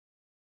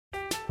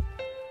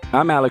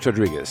I'm Alex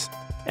Rodriguez.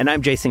 And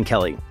I'm Jason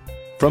Kelly.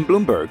 From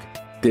Bloomberg,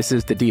 this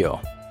is The Deal.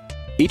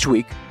 Each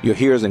week, you'll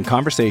hear us in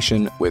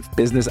conversation with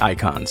business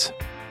icons.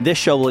 This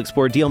show will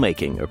explore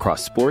deal-making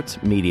across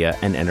sports, media,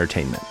 and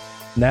entertainment.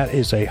 That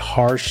is a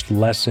harsh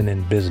lesson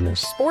in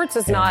business. Sports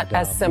is not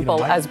as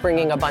simple as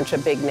bringing a bunch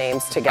of big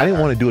names together. I didn't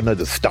want to do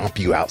another stomp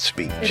you out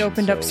speech. It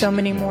opened up so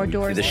many more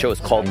doors. The show is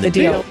called The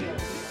Deal.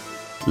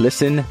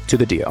 Listen to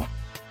The Deal.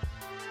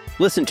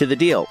 Listen to The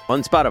Deal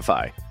on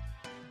Spotify.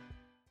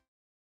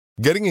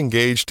 Getting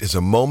engaged is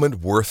a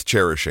moment worth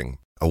cherishing.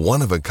 A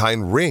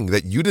one-of-a-kind ring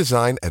that you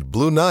design at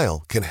Blue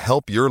Nile can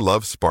help your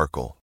love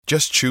sparkle.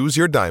 Just choose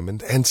your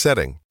diamond and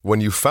setting.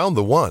 When you've found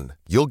the one,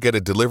 you'll get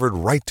it delivered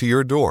right to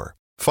your door.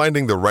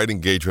 Finding the right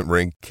engagement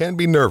ring can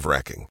be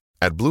nerve-wracking.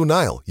 At Blue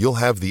Nile, you'll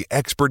have the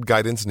expert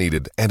guidance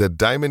needed and a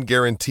diamond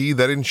guarantee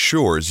that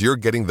ensures you're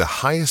getting the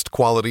highest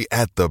quality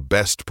at the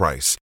best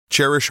price.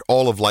 Cherish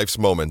all of life's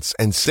moments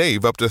and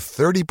save up to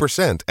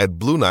 30% at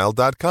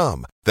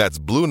BlueNile.com. That's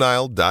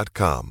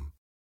BlueNile.com.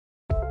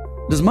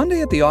 Does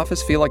Monday at the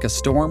office feel like a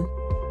storm?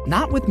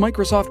 Not with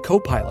Microsoft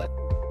Copilot.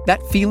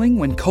 That feeling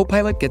when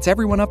Copilot gets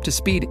everyone up to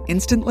speed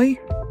instantly?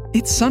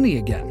 It's sunny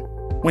again.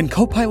 When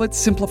Copilot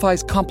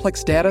simplifies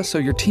complex data so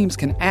your teams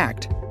can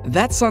act,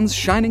 that sun's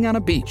shining on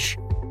a beach.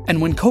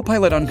 And when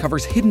Copilot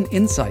uncovers hidden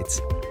insights,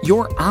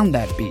 you're on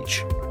that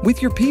beach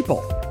with your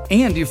people,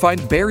 and you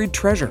find buried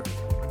treasure.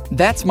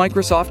 That's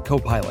Microsoft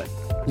Copilot.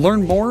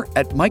 Learn more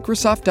at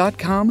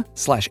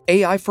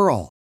Microsoft.com/AI for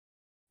all.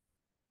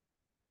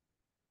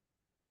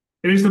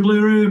 It is the Blue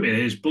Room. It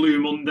is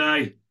Blue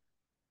Monday.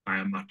 I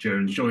am Matt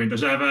Jones, joined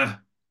as ever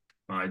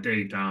by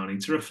Dave Downey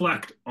to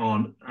reflect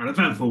on an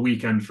eventful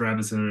weekend for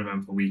Everton, an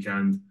eventful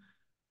weekend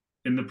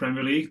in the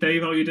Premier League.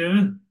 Dave, how are you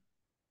doing?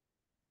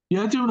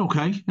 Yeah, doing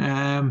okay.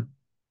 I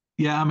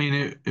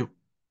mean,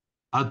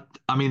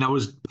 I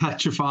was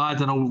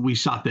petrified. I know we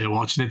sat there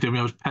watching it, didn't we?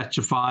 I was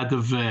petrified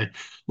of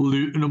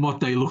Luton and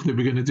what they looked like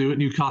they were going to do at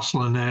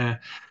Newcastle. And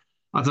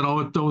I don't know,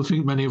 I don't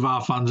think many of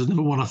our fans would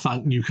ever want to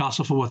thank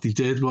Newcastle for what they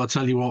did. But I'll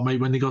tell you what,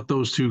 mate, when they got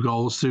those 2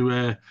 goals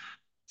to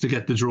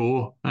get the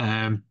draw,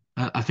 I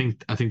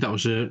think that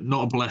was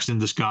not a blessing in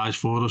disguise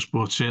for us,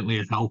 but certainly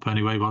a help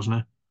anyway, wasn't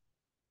it?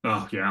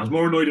 Oh, yeah. I was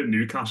more annoyed at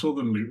Newcastle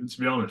than Luton,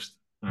 to be honest.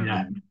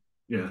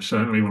 Yeah,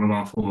 certainly one of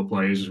our former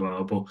players as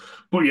well.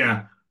 But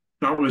yeah,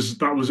 that was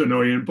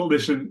annoying. But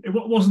listen, it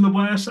wasn't the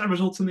worst set of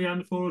results in the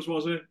end for us,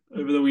 was it?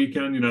 Over the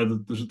weekend, there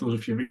was a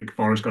few. I think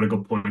Forest got a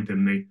good point,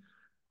 didn't he?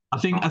 I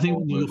think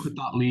when you look at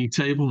that league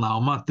table now,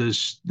 Matt,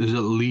 there's at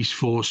least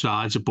 4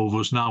 sides above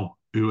us now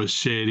who are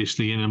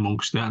seriously in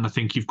amongst it. And I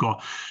think it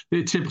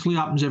typically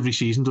happens every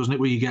season, doesn't it,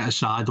 where you get a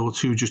side or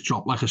two just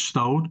drop like a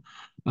stone.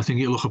 I think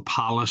you look at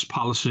Palace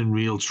are in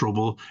real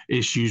trouble,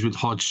 issues with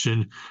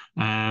Hodgson.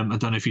 I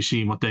don't know if you've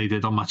seen what they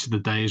did on Match of the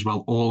Day as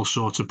well, all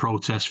sorts of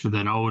protests for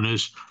their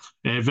owners.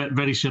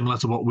 Very similar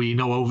to what we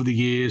know over the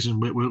years,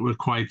 and we're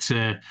quite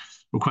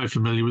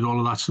familiar with all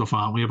of that stuff,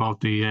 aren't we,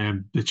 about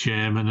the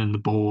chairman and the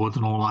board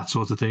and all that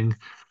sort of thing.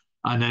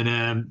 And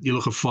then you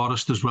look at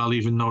Forest as well,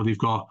 even though they've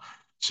got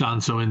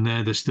Santo in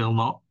there, they're still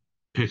not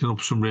picking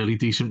up some really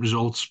decent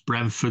results.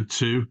 Brentford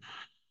too.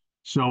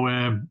 So,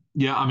 I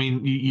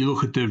mean, you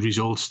look at the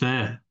results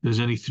there, there's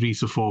only 3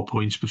 to 4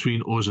 points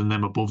between us and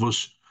them above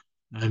us.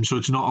 So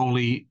it's not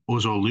only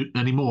us or Luton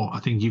anymore. I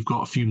think you've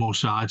got a few more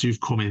sides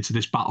who've come into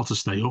this battle to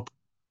stay up.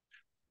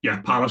 Yeah,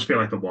 Palace feel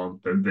like the one,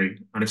 don't they?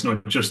 And it's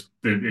not just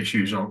the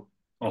issues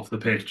off the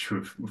pitch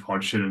with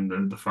Hodgson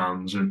and the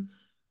fans and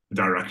the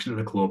direction of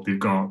the club. They've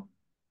got,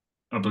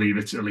 I believe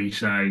it's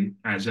Elise,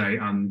 Eze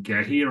and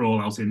Gehi are all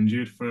out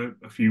injured for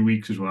a few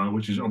weeks as well,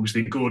 which is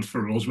obviously good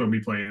for us when we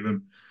play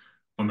them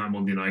on that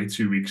Monday night,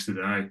 2 weeks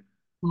today.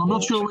 Well, I'm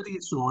not sure whether you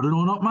saw it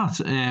or not,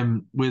 Matt.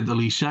 With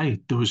Elise, there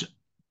was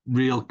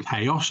real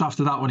chaos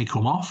after that when he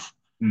come off.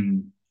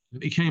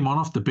 He came on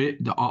off the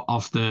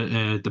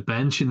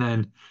bench and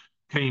then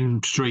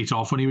came straight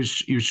off when he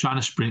was trying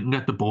to sprint and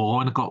get the ball,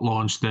 and it got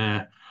launched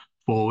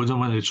forward, and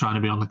when they were trying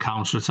to be on the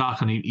counter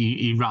attack, and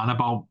he ran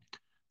about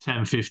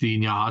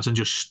 10-15 yards and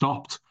just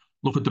stopped,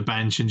 looked at the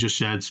bench and just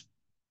said,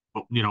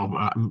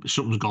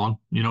 something's gone,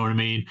 you know what I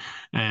mean?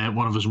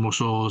 One of his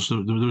muscles, there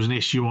was an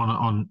issue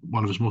on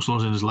one of his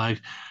muscles in his leg.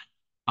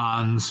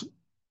 And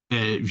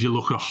if you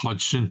look at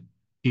Hodgson,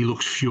 he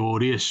looks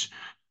furious.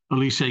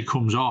 Elise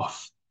comes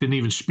off, didn't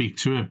even speak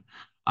to him.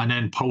 And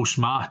then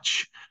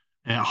post-match,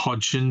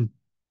 Hodgson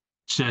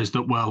says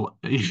that, well,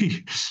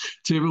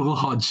 typical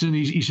Hodgson,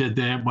 he said,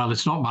 well,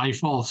 it's not my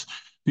fault.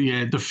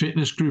 The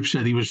fitness group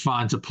said he was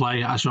fine to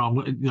play. So I'm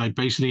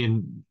basically,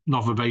 in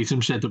not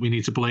verbatim, said that we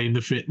need to blame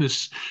the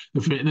fitness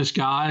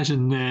guys,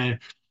 and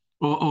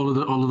all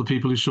of the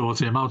people who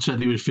sought him out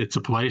said he was fit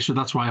to play. So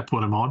that's why I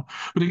put him on.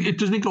 But it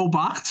doesn't go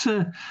back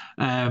to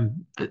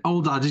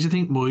old adage, I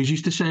think Moyes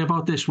used to say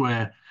about this,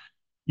 where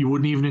you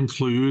wouldn't even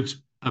include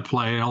a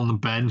player on the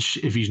bench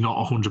if he's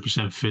not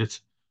 100%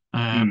 fit.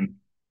 And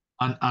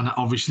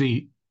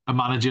obviously a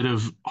manager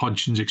of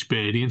Hodgson's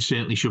experience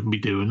certainly shouldn't be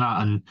doing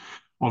that. And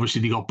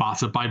obviously they got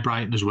battered by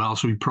Brighton as well,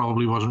 so he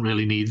probably wasn't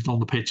really needed on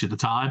the pitch at the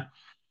time.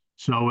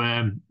 So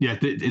yeah,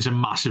 it's a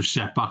massive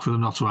setback for them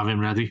not to have him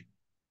ready.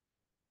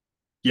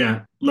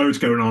 Yeah, loads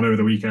going on over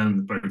the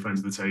weekend, both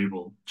ends of the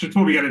table. Just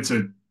before we get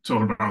into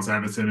talking about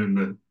Everton and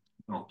the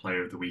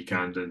player of the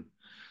weekend and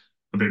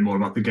a bit more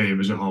about the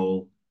game as a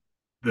whole,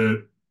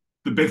 the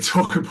big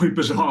talking point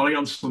bizarrely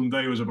on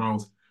Sunday was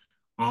about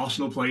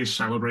Arsenal players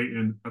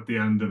celebrating at the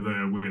end of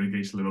the win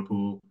against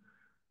Liverpool.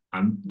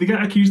 And they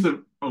get accused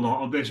of a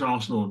lot of this,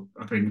 Arsenal,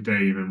 I think,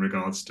 Dave, in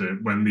regards to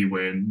when they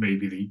win,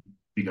 maybe they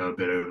go a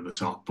bit over the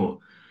top. But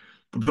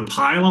the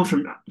pile on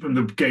from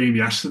the game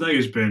yesterday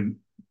has been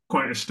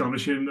quite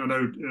astonishing. I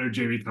know,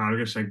 Jamie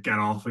Carragher said get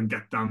off and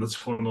get down the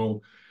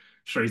tunnel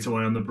straight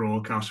away on the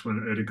broadcast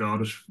when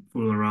Odegaard was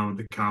fooling around with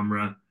the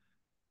camera.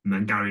 And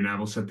then Gary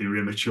Neville said they were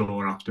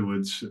immature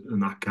afterwards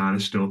and that kind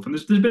of stuff. And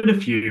there's been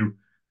a few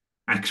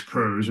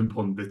ex-pros and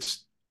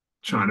pundits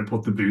trying to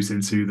put the boot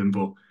into them.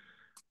 But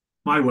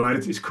my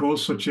word, it's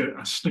caused such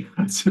a stir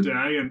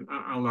today and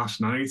last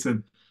night.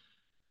 And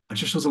I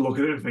just sort of look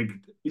at it and think,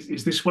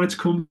 is this what it's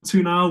come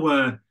to now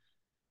where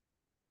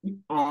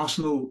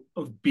Arsenal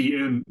have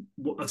beaten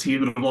a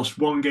team that have lost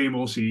one game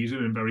all season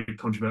in very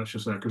controversial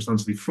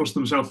circumstances? They thrust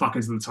themselves back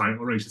into the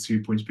title race at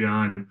 2 points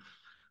behind.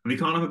 And they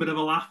can't have a bit of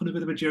a laugh and a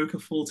bit of a joke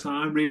at full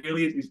time,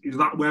 really. Is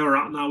that where we're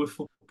at now with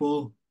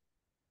football?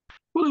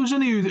 Well, it was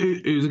only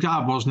the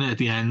guy, wasn't it, at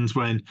the end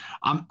when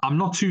I'm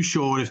not too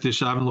sure if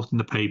this, I haven't looked in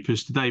the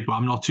papers today, but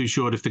I'm not too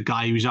sure if the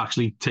guy who was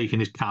actually taking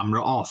his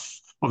camera off,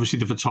 obviously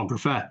the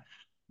photographer,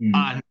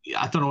 and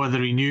I don't know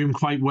whether he knew him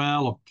quite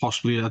well or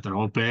possibly, I don't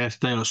know, a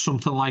birthday or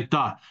something like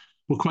that.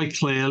 But quite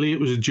clearly, it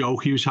was a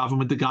joke he was having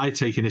with the guy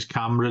taking his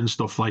camera and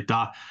stuff like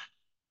that.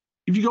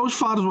 If you go as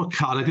far as what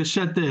Carragher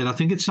said there, I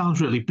think it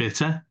sounds really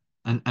bitter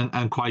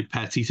and quite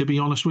petty, to be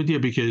honest with you,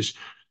 because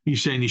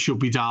he's saying he should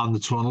be down the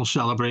tunnel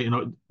celebrating,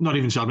 or not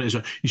even celebrating,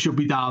 so he should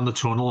be down the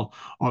tunnel,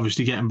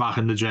 obviously getting back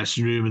in the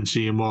dressing room and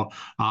seeing what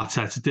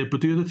Arteta did.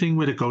 But the other thing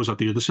where it goes out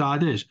the other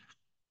side is,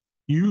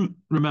 you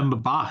remember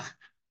back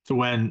to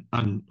when,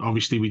 and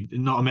obviously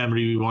not a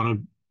memory we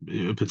want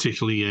to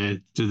particularly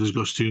to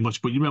discuss too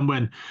much, but you remember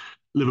when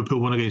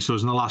Liverpool won against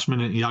us in the last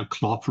minute, he had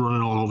Klopp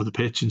running all over the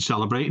pitch and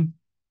celebrating.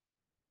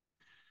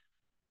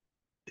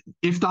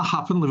 If that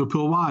happened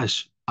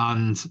Liverpool-wise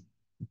and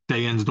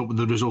they ended up with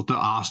the result that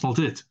Arsenal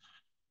did,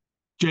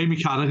 Jamie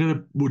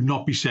Carragher would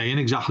not be saying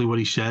exactly what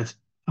he said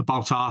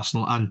about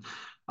Arsenal. And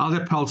I'll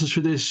get belts for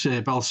this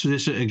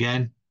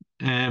again,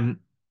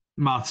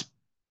 Matt,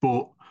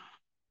 but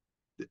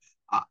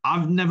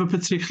I've never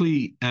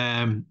particularly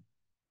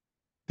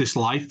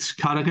disliked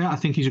Carragher. I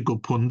think he's a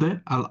good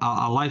pundit.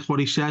 I like what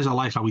he says. I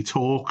like how he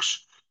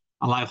talks.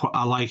 I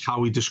like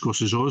how he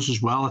discusses us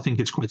as well. I think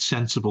it's quite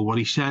sensible what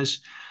he says.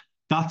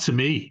 That to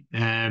me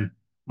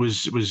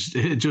was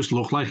it just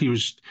looked like he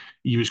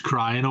was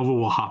crying over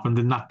what happened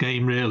in that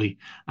game, really.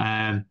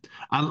 And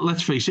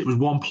let's face it was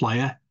one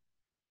player.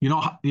 You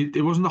know,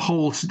 it wasn't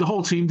the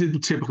whole team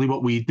did typically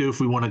what we do if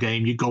we won a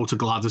game. You go to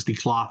Gladys, they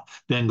clap,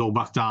 then go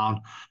back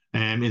down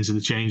into the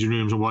changing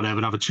rooms or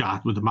whatever, have a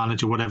chat with the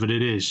manager, whatever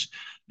it is.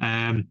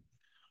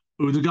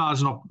 The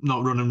guy's not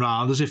running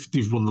around as if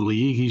they've won the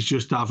league. He's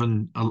just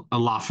having a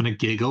laugh and a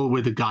giggle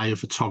with a guy, a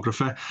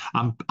photographer.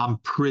 I'm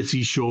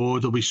pretty sure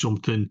there'll be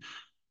something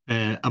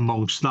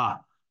amongst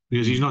that,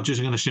 because he's not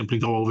just going to simply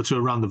go over to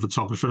a random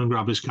photographer and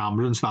grab his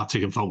camera and start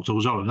taking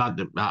photos of him.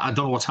 I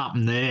don't know what's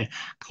happened there.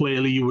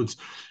 Clearly,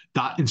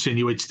 that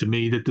insinuates to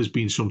me that there's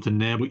been something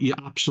there. But you're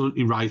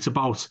absolutely right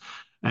about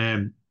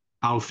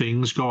how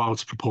things go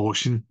out of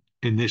proportion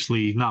in this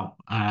league now.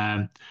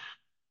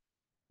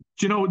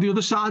 Do you know the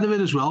other side of it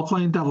as well,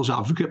 playing devil's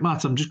advocate,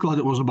 Matt? I'm just glad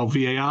it wasn't about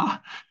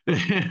VAR.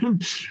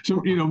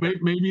 So,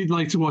 maybe you'd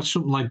like to watch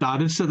something like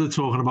that instead of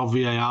talking about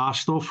VAR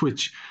stuff,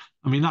 which,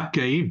 I mean, that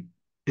game,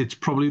 it's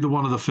probably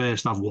one of the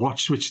first I've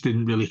watched which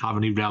didn't really have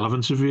any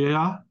relevance of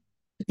VAR.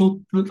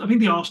 Well, I think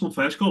the Arsenal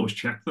first goal was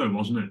checked, though,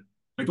 wasn't it?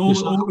 Like all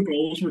the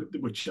goals were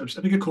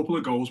I think a couple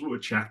of goals were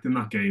checked in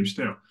that game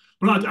still.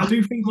 But I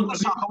do think the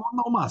Saka one,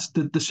 though,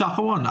 Matt, the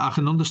Saka one, I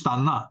can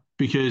understand that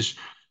because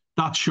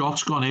that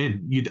shot's gone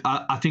in.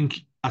 I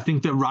think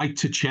they're right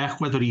to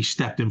check whether he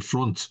stepped in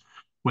front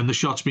when the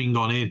shot's been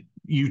gone in.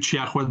 You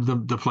check whether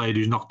the player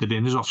who's knocked it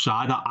in is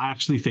offside. I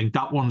actually think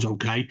that one's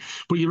okay.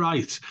 But you're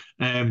right.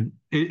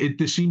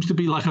 There seems to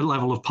be like a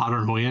level of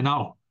paranoia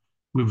now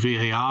with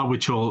VAR,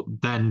 which will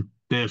then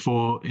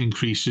therefore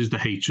increases the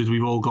hatred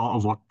we've all got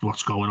of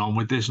what's going on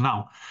with this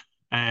now.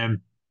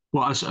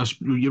 Well, as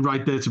you're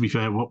right there, to be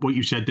fair, what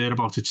you said there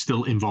about it's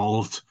still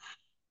involved,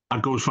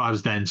 I'd go as far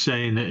as then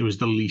saying that it was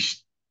the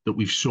least that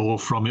we've saw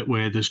from it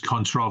where there's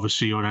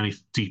controversy or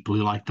anything deeply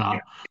like that.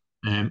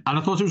 Yeah. And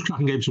I thought it was a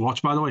cracking game to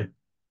watch, by the way.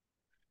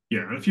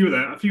 Yeah, and a few of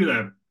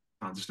their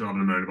fans are still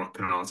having a moan about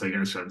penalty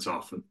getting sent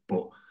off.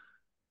 But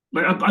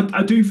like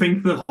I do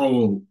think the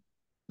whole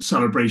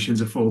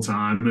celebrations of full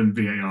time and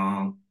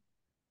VAR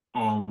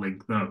are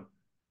linked though.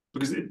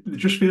 Because it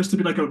just feels to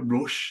be like a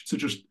rush to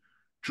just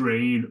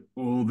drain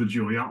all the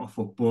joy out of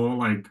football,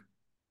 like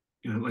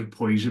like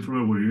poison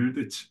from a wound.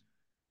 It's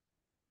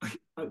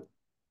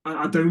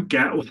I don't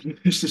get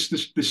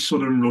this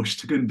sudden rush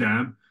to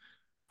condemn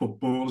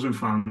footballers and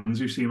fans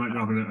who seem like they're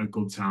having a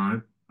good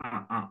time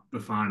at the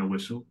final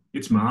whistle.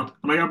 It's mad.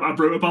 And I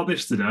wrote about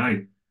this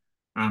today,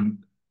 and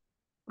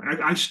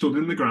I stood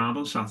in the ground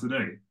on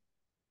Saturday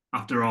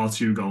after our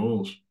 2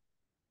 goals,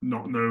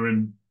 not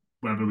knowing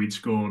whether we'd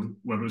scored,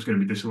 whether it was going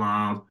to be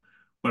disallowed,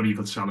 whether you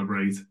could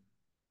celebrate.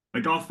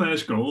 Like our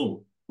first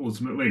goal,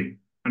 ultimately,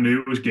 I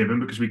knew it was given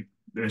because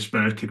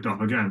Spurs kicked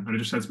off again, and I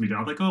just said to me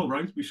dad, like, "Oh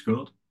right, we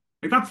scored."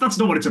 Like that's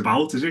not what it's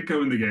about, is it?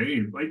 Going the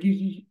game, like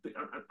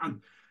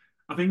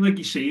I think like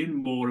you're seeing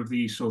more of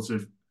these sorts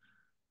of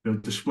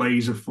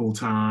displays of full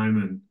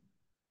time and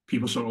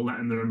people sort of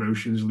letting their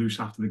emotions loose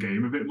after the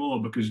game a bit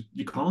more because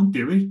you can't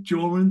do it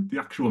during the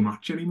actual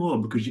match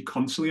anymore because you're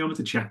constantly having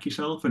to check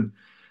yourself. And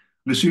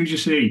as soon as you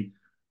see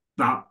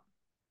that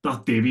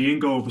divvying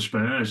goal for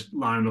Spurs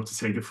lining up to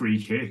take a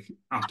free kick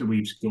after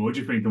we've scored,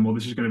 you're thinking, well,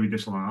 this is going to be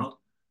disallowed.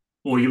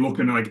 Or you're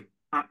looking like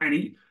at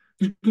any,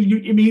 you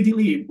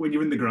immediately when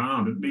you're in the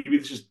ground, and maybe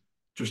this is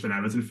just an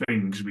Everton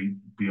thing because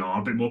we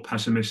are a bit more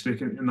pessimistic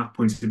in that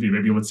point of view.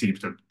 Maybe other teams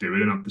don't do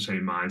it and have the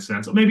same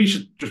mindset. Or maybe it's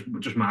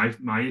just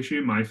my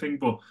issue, my thing.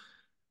 But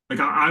like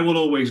I will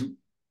always,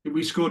 if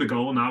we scored a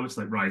goal now, it's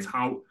like, right,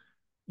 how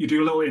you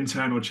do a little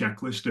internal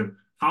checklist of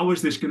how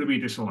is this going to be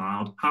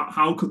disallowed?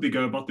 How could they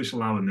go about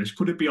disallowing this?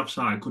 Could it be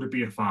offside? Could it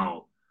be a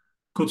foul?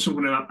 Could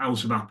something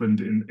else have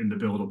happened in the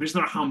build-up? Is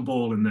there a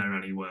handball in there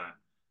anywhere?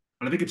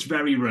 And I think it's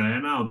very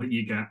rare now that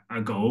you get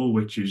a goal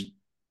which is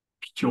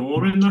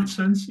pure in that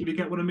sense, if you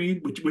get what I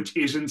mean, which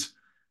isn't,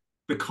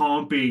 there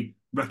can't be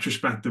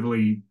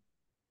retrospectively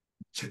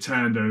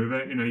turned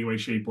over in any way,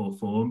 shape, or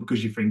form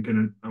because you're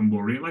thinking and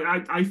worrying.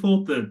 Like I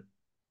thought that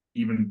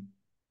even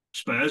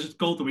Spurs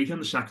goal the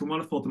weekend, the second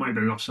one, I thought there might have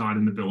been an offside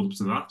in the build up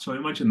to that. So I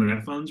imagine the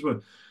net fans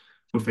were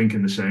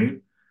thinking the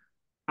same.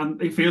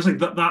 And it feels like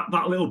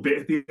that little bit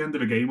at the end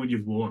of a game when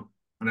you've won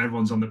and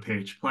everyone's on the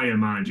pitch, player,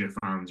 manager,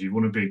 fans, you've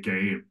won a big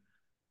game.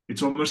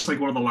 It's almost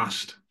like one of the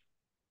last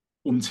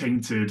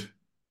untainted,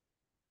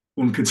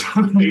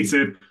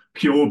 uncontaminated,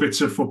 pure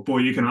bits of football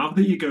you can have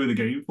that you go to the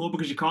game for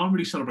because you can't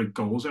really celebrate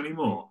goals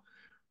anymore.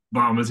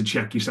 But I'm to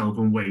check yourself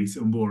and wait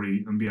and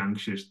worry and be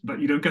anxious. But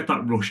you don't get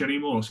that rush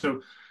anymore.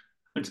 So,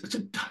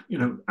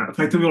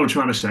 effectively what I'm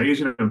trying to say is,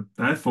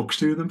 fair fucks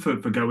to them for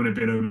going a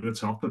bit over the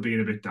top, for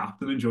being a bit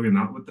daft and enjoying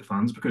that with the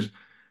fans because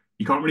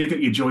you can't really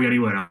get your joy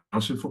anywhere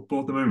else in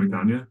football at the moment,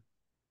 can you?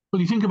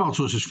 Well, you think about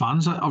us as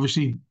fans,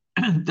 obviously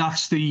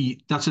that's the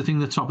thing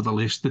that's top of the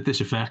list that this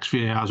affects.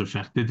 VAR has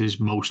affected is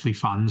mostly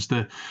fans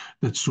that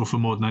suffer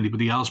more than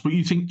anybody else. But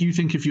you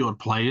think if you're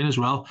playing as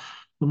well,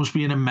 there must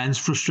be an immense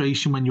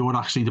frustration when you're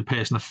actually the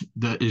person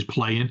that is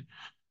playing,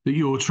 that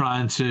you're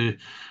trying to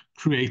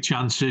create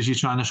chances, you're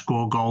trying to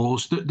score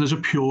goals. There's a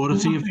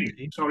purity of.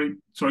 Sorry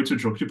to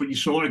interrupt you, but you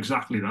saw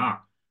exactly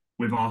that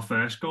with our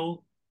first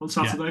goal on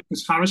Saturday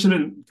because Harrison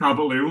and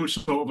Calvert-Lewin were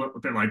sort of a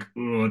bit like,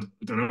 oh,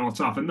 I don't know what's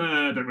happened there.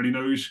 I don't really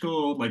know who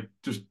scored. Like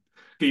just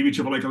gave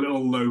each other like a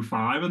little low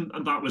five, and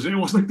that was it. It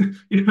wasn't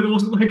like there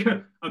wasn't like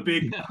a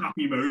big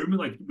happy moment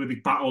like where they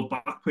battled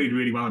back, played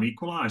really well and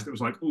equalised. It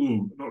was like, oh,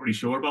 I'm not really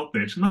sure about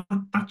this, and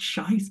that's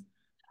shite.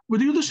 Well,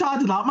 the other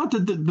side of that, Matt,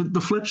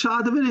 the flip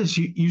side of it is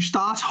you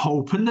start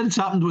hoping that it's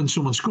happened when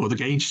someone scored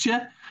against you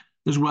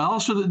as well.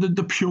 So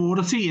the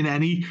purity in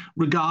any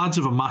regards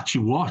of a match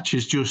you watch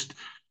is just,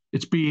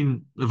 it's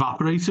been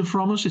evaporated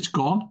from us. It's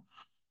gone.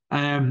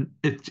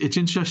 It's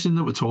interesting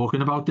that we're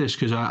talking about this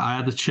because I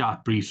had a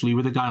chat briefly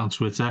with a guy on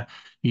Twitter.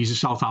 He's a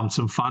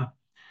Southampton fan.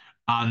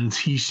 And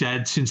he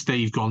said since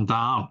they've gone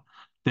down,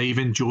 they've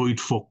enjoyed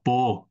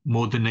football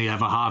more than they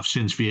ever have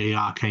since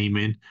VAR came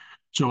in.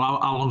 So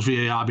how long's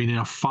VAR been in?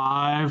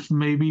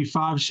 Maybe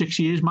 5-6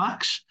 years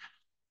max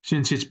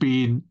since it's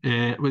been.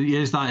 Well, it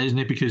is that, isn't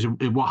it? Because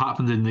of what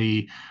happened in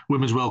the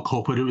Women's World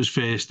Cup when it was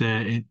first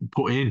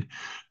put in.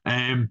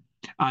 And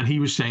he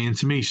was saying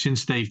to me,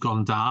 since they've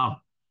gone down,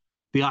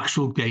 the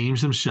actual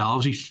games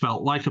themselves, he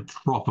felt like a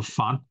proper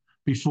fan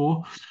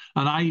before.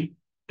 And I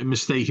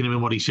mistaken him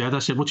in what he said. I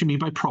said, what do you mean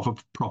by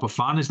proper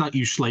fan? Is that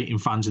you slating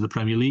fans of the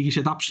Premier League? He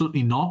said,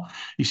 absolutely not.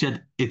 He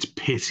said, it's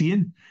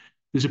pitying.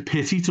 There's a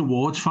pity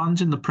towards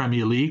fans in the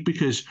Premier League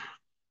because,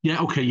 yeah,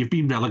 okay, you've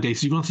been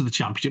relegated, you've gone to the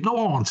Championship. No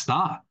one wants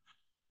that.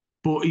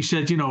 But he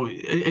said,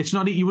 it's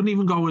not, you wouldn't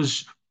even go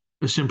as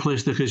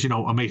simplistic as,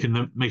 I'm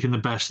making the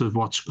best of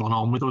what's gone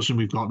on with us and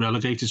we've got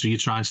relegated, so you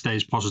try and stay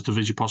as positive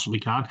as you possibly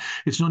can.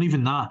 It's not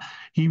even that.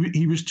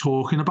 He was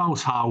talking about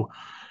how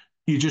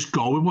you just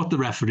go with what the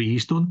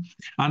referee's done.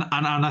 And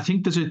I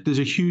think there's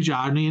a huge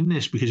irony in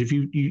this because if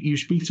you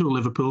speak to a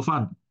Liverpool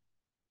fan,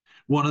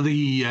 one of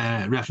the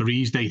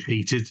referees they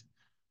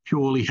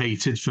purely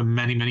hated for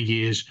many, many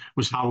years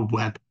was Howard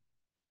Webb.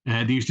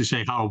 They used to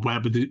say Howard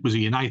Webb was a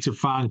United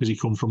fan because he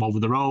come from over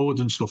the road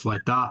and stuff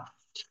like that.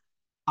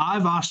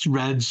 I've asked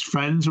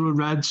friends who are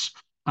Reds,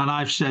 and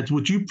I've said,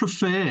 would you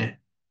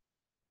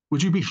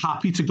be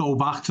happy to go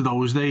back to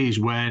those days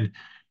when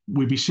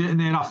we'd be sitting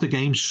there after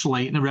games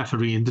slating a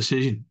refereeing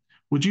decision?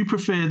 Would you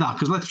prefer that?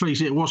 Because let's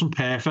face it wasn't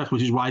perfect,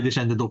 which is why this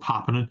ended up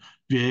happening,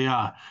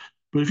 VAR.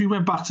 But if you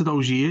went back to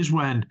those years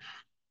when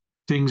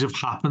things have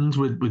happened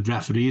with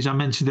referees, I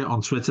mentioned it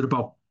on Twitter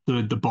about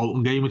the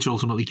Bolton game, which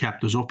ultimately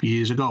kept us up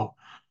years ago.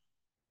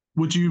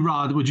 Would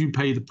you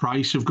pay the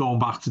price of going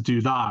back to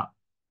do that,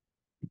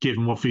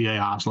 given what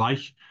VAR's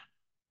like?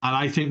 And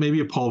I think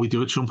maybe a poll we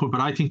do at some point, but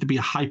I think there'd be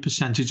a high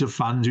percentage of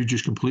fans who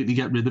just completely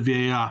get rid of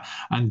VAR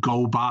and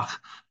go back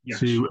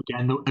to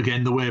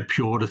again the way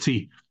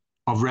purity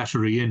of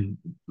refereeing,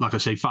 like I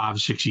say, 5 or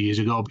 6 years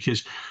ago,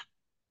 because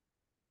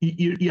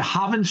you're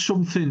having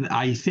something,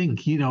 I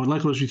think,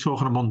 like us, we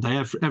talking on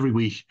Monday every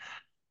week,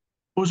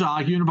 us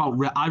arguing about,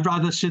 I'd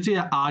rather sit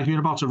here arguing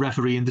about a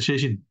refereeing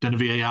decision than a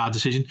VAR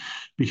decision,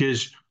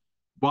 because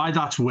why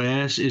that's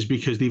worse is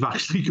because they've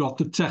actually got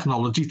the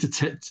technology to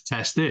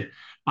test it.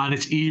 And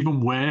it's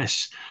even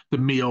worse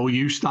than me or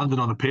you standing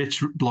on a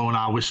pitch blowing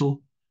our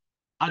whistle.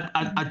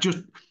 I just,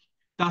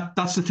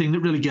 that's the thing that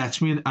really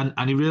gets me.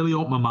 And he really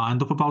opened my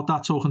mind up about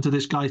that talking to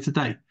this guy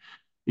today.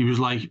 He was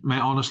like,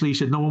 mate, honestly, he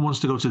said, no one wants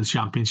to go to the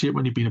Championship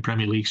when you've been a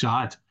Premier League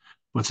side.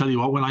 But I tell you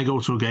what, when I go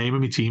to a game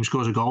and my team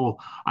scores a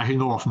goal, I can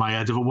go off my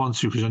head if I want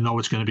to, because I know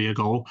it's going to be a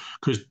goal,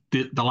 because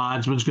the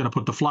linesman's going to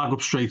put the flag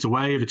up straight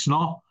away if it's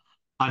not,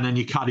 and then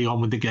you carry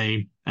on with the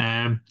game.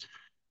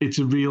 It's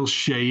a real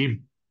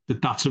shame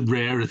that that's a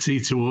rarity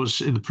to us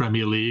in the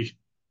Premier League.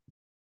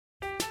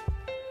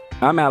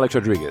 I'm Alex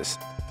Rodriguez.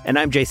 And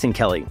I'm Jason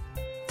Kelly.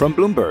 From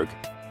Bloomberg,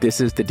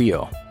 this is The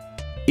Deal.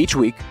 Each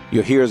week,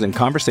 you'll hear us in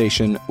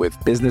conversation with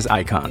business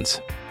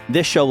icons.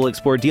 This show will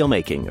explore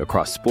deal-making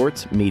across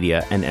sports,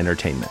 media, and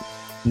entertainment.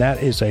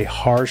 That is a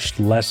harsh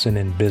lesson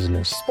in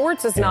business.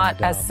 Sports is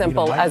not as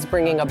simple as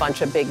bringing a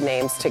bunch of big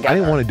names together. I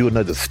didn't want to do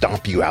another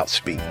stomp you out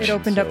speech. It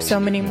opened up so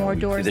many more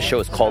doors. The show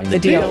is called The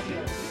Deal.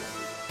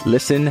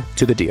 Listen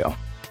to The Deal.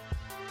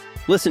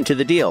 Listen to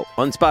The Deal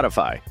on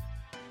Spotify.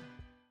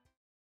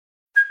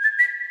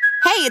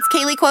 Hey, it's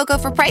Kaylee Cuoco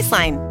for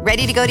Priceline.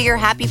 Ready to go to your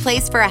happy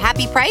place for a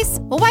happy price?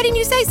 Well, why didn't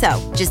you say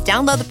so? Just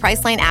download the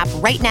Priceline app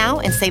right now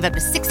and save up to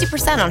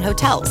 60% on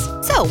hotels.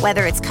 So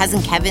whether it's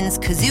Cousin Kevin's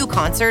Kazoo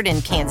Concert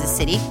in Kansas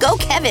City, go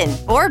Kevin,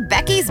 or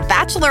Becky's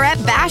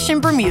Bachelorette Bash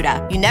in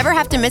Bermuda, you never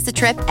have to miss a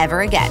trip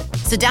ever again.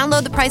 So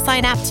download the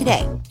Priceline app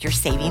today. Your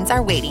savings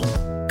are waiting.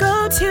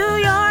 Go to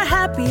your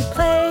happy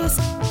place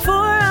for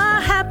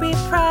a happy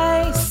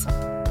price.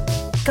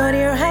 Go to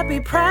your happy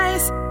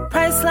price,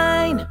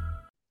 Priceline.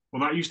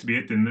 Well, that used to be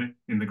it, didn't it?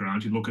 In the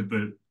ground, you'd look at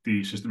the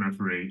assistant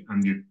referee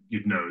and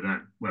you'd know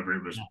then whether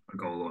it was a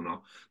goal or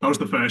not. That was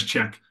the first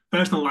and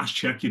last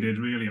check you did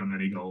really on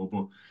any goal.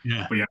 But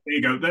yeah, there you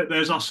go.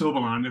 There's our silver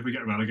line if we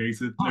get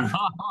relegated. It's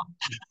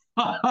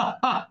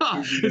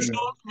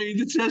not me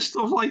to test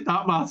stuff like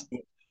that, Matt.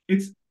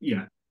 I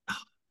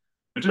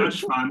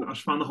just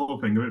find the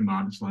whole thing a bit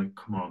mad. It's like,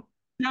 come on.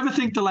 Do you ever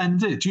think they'll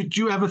end it? Do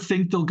you ever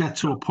think they'll get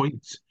to a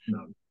point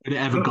where it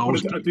ever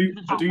goes?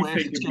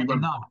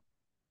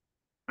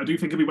 I do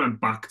think if we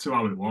went back to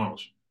how it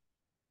was,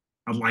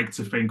 I'd like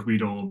to think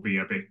we'd all be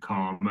a bit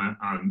calmer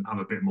and have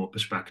a bit more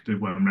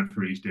perspective when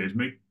referees did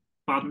make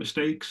bad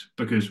mistakes,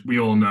 because we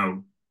all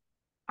know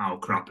how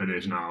crap it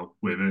is now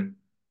with it.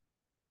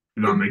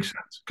 If that makes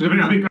sense. Because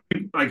I think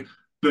like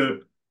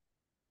the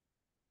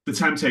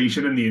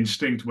temptation and the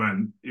instinct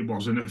when it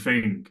wasn't a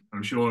thing,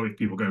 I'm sure if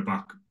people go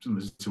back to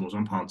listen to us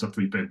on pods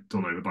after we've been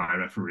done over by a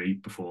referee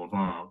before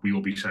VAR, we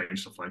will be saying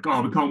stuff like,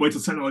 oh, we can't wait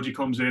till technology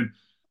comes in.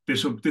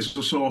 This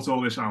will sort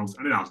all this out,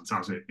 and it hasn't,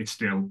 has it? It's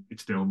still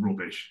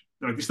rubbish.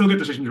 Like, they still get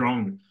decisions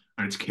wrong,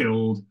 and it's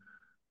killed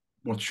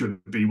what should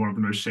be one of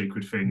the most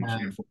sacred things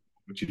in football,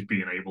 which is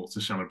being able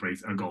to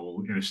celebrate a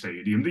goal in a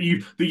stadium that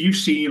you've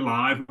seen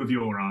live with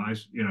your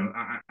eyes,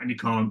 and you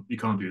can't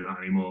do that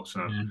anymore.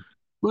 So,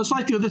 well, it's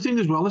like the other thing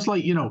as well. It's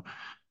like,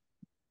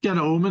 get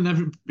home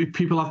and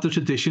people have the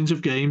traditions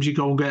of games. You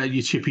go and get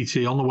your chippy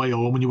tea on the way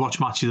home, and you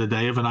watch Match of the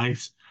Day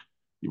overnight.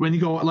 When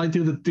you go, like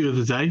the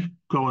other day,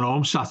 going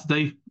home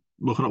Saturday,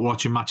 looking at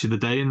watching Match of the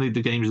Day and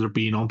the games that have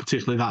been on,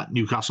 particularly that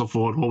Newcastle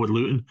 4-4 with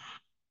Luton,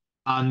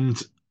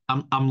 and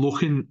I'm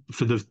looking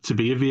for to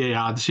be a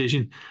VAR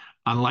decision,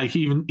 and like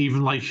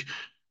even like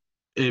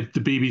the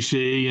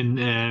BBC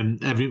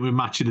and everything with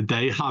Match of the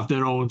Day have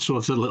their own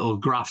sort of little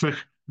graphic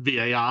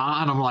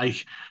VAR, and I'm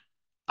like,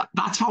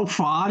 that's how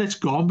far it's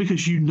gone,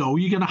 because you're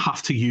going to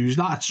have to use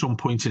that at some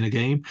point in a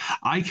game.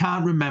 I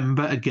can't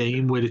remember a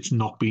game where it's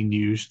not being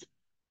used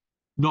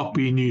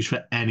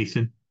for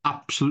anything,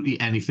 absolutely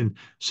anything.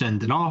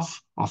 Sending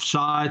off,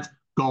 offside,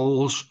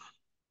 goals,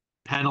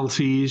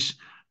 penalties.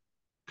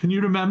 Can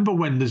you remember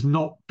when there's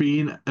not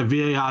been a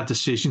VAR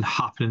decision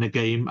happening in a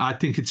game? I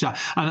think it's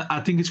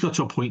got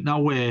to a point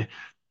now where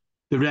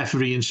the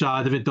referee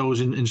inside of it,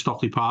 those in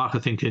Stockley Park, are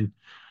thinking,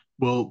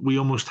 well, we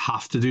almost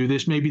have to do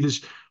this. Maybe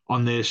there's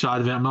on their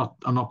side of it.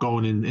 I'm not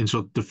going in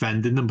sort of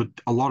defending them, but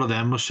a lot of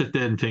them must sit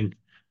there and think,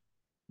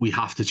 we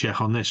have to check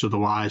on this,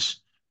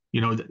 otherwise.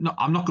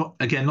 I'm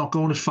not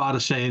going as far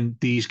as saying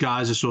these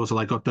guys are sort of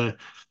like got their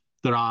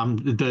arm,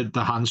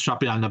 the hand strapped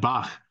behind their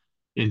back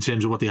in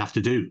terms of what they have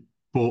to do.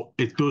 But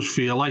it does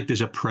feel like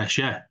there's a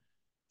pressure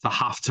to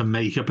have to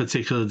make a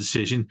particular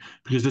decision,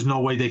 because there's no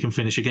way they can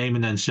finish a game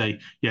and then say,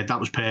 yeah, that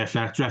was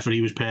perfect,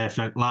 referee was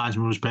perfect,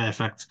 linesman was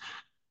perfect.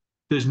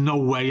 there's no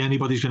way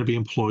anybody's going to be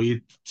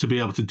employed to be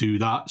able to do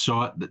that.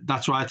 So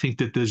that's why I think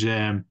that there's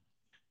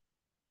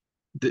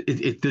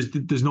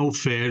no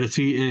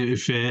fairity.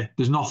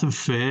 There's nothing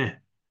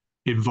fair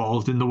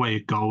involved in the way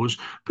it goes,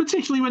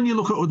 particularly when you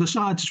look at other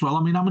sides as well.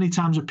 I mean, how many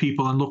times have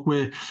people, and look,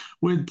 we're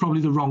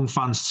probably the wrong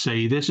fans to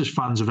say this as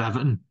fans of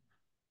Everton,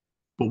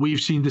 but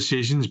we've seen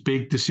decisions,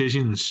 big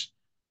decisions,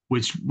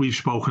 which we've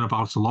spoken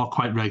about a lot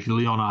quite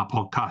regularly on our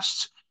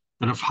podcasts,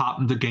 that have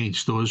happened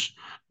against us.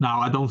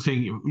 Now, I don't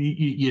think you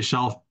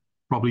yourself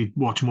probably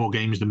watch more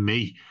games than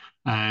me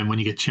when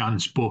you get a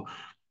chance, but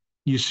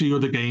you see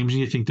other games and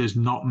you think there's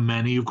not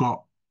many who've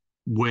got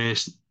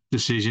worse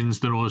decisions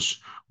than us.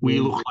 We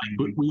look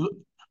like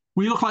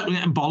we look like we're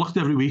getting bollocked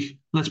every week.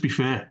 Let's be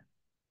fair.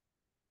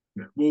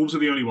 Yeah. Wolves are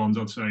the only ones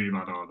I'd say who've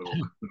had harder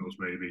luck than us.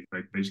 Maybe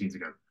they seem to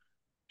get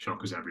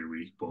shockers every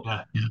week, but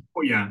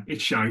yeah,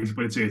 it's shite,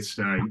 but it's here to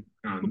stay.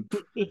 And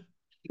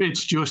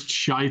it's just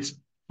shite.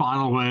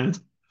 Final word.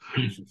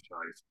 It's just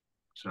shite.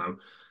 So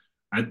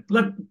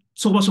let's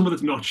talk about someone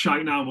that's not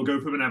shite now. We'll go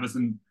from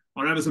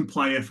our Everton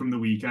player from the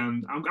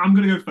weekend. I'm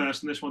going to go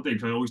first in this one, Dave,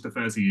 because I always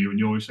defer to you, and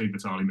you always say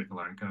Vitaly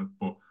Mykolenko,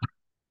 but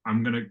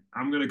I'm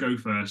gonna go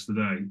first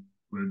today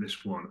with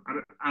this one,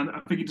 and I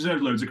think he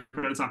deserves loads of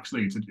credit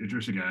actually to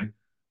Idrissa Gueye,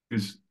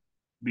 because is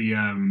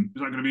that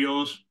going to be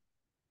yours?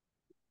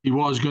 He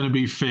was going to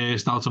be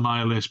first out of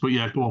my list, but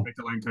yeah, go on.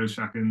 Mykolenko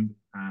second.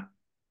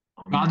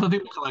 I don't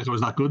think Mykolenko was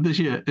that good this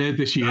year. No,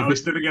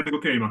 this didn't get a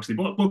good game actually,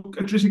 but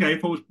Idrissa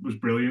Gueye was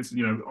brilliant.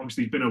 You know,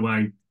 obviously he's been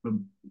away the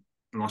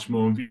last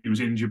month. He was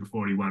injured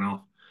before he went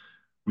off.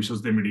 We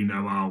just didn't really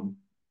know how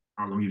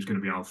long he was going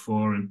to be out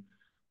for, and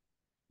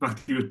in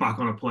fact, he was back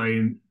on a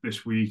plane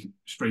this week,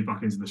 straight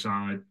back into the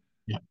side.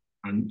 Yeah.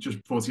 And just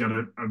thought he had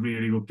a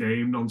really good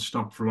game,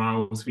 non-stop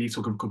throughout. He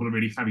took a couple of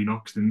really heavy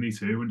knocks, didn't he,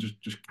 too, and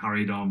just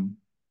carried on,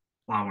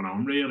 plowing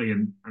on, really.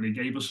 And he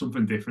gave us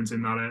something different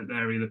in that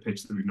area of the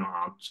pitch that we've not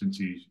had since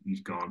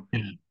he's gone.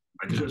 Yeah.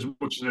 Like, as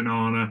much as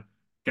Onana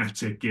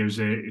gets it, gives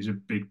it, is a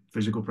big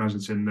physical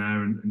presence in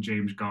there, and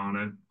James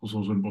Garner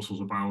hustles and bustles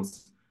about.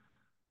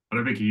 I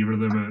don't think either of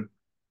them are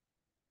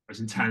as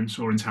intense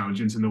or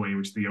intelligent in the way in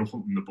which Theo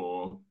hunting the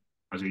ball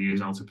as he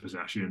is out of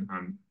possession,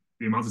 and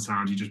the amount of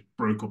times he just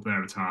broke up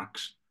their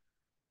attacks,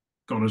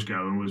 got us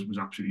going was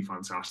absolutely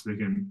fantastic.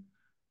 And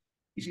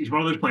he's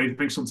one of those players I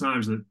think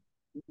sometimes that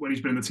when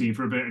he's been in the team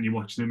for a bit and you're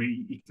watching him,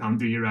 he can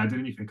do your head in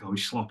and you think, oh,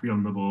 he's sloppy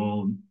on the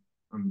ball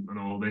and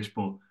all this,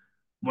 but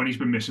when he's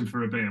been missing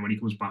for a bit and when he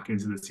comes back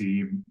into the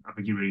team, I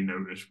think you really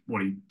notice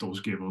what he does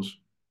give us.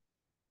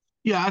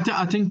 Yeah,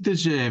 I think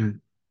there's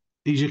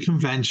he's a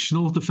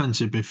conventional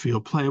defensive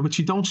midfield player, which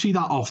you don't see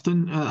that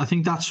often. I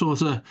think that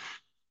sort of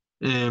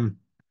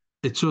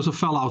it sort of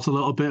fell out a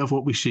little bit of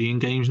what we see in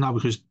games now,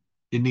 because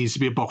it needs to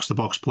be a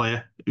box-to-box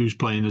player who's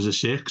playing as a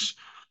six.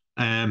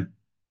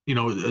 You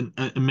know,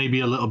 and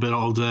maybe a little bit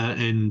older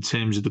in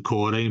terms of the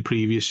core in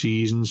previous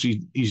seasons.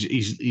 He's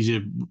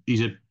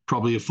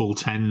probably a full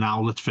 10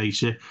 now, let's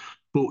face it.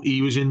 But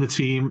he was in the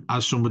team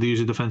as somebody who's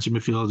a defensive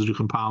midfielder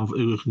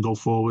who can go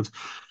forward.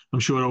 I'm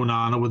sure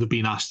Onana would have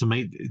been asked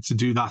to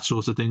do that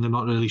sort of thing. I'm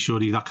not really sure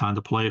he's that kind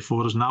of player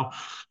for us now.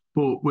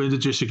 But with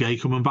Idrissa Gueye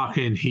coming back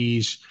in,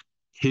 his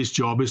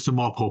job is to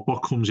mop up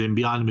what comes in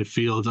behind the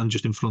midfield and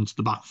just in front of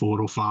the back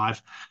 4 or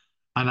 5.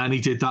 And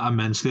he did that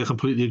immensely. I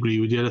completely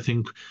agree with you. I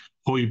think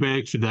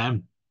Højbjerg for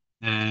them,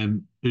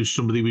 who's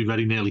somebody we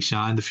very nearly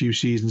signed a few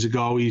seasons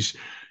ago, he's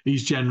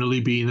generally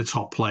been a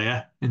top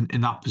player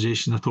in that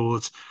position. I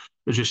thought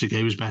Idrissa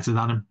Gueye was better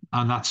than him.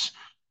 And that's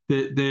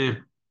they're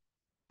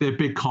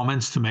big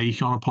comments to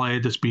make on a player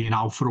that's been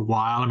out for a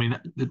while. I mean,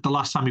 the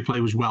last time he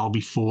played was well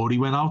before he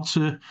went out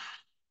to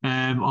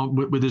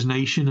with his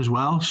nation as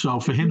well.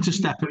 So for him to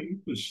step in,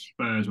 was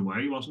Spurs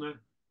away, wasn't it?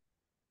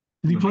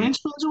 Did he play in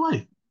Spurs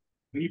away?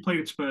 He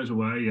played at Spurs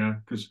away, yeah.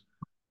 Because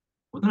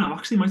I don't know.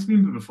 Actually, it might have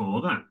been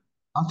before then.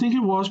 I think it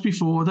was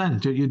before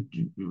then.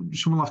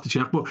 Someone will have to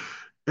check, but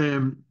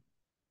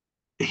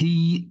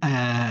he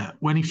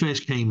when he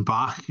first came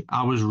back,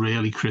 I was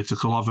really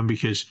critical of him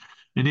because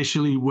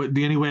initially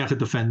the only way I could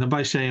defend him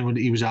by saying when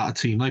he was at a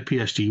team like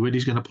PSG where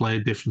he's going to play a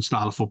different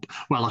style of football,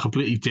 well, a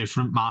completely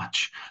different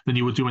match than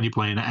you would do when you're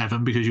playing at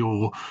Everton, because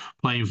you're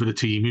playing for the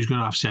team who's going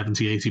to have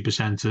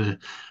 70-80%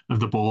 of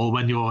the ball.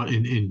 When you're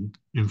in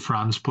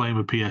France playing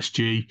with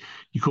PSG,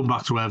 you come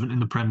back to Everton in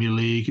the Premier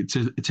League,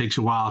 it takes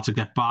a while to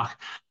get back.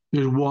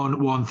 There's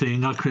one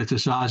thing I'd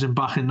criticise him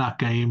back in that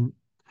game.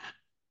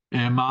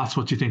 Matt,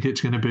 what do you think it's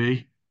going to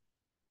be?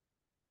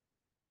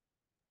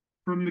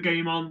 From the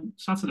game on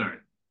Saturday?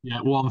 Yeah,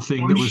 one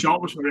thing that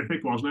shot was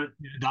horrific, wasn't it?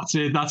 Yeah, that's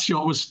it. That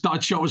shot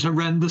was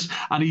horrendous,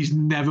 and he's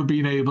never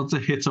been able to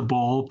hit a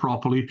ball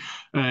properly.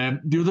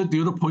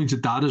 The other point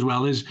of that as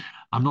well is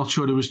I'm not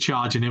sure he was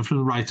charging in from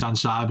the right hand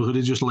side, but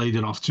he just laid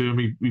it off to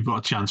him. We've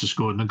got a chance of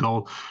scoring a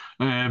goal.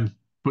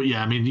 But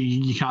yeah, I mean,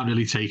 you can't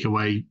really take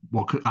away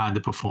what kind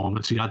of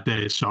performance he had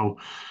there. So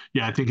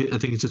yeah, I think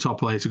it's a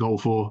top player to go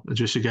for.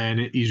 Just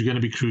again, he's going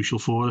to be crucial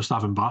for us to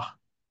have him back.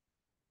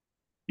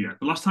 Yeah,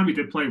 the last time he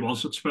did play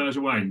was at Spurs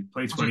away. He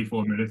played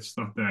 24 minutes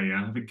that day.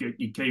 Yeah, I think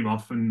he came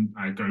off and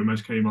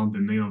Gomez came on,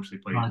 didn't he? Obviously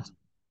played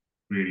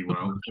really well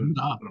for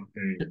that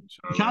game.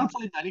 So, he can't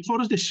play many for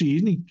us this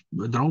season.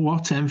 I don't know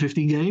what, 10,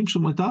 15 games,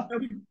 something like that.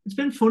 It's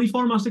been funny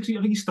for him. I think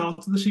he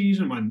started the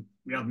season when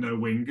we had no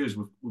wingers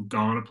with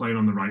Garner playing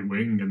on the right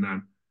wing, and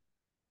then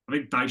I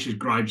think Dyche has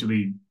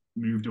gradually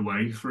moved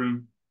away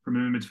from him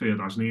in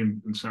midfield, hasn't he,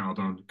 and settled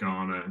on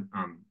Garner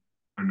and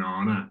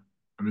Onana.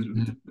 And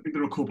I think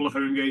there are a couple of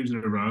home games in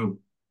a row.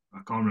 I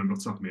can't remember off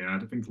the top of my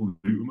head. I think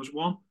Luton was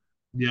one.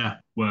 Yeah.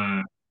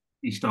 Where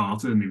he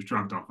started and he was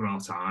dragged off at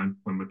our time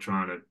when we're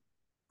trying to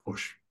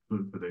push for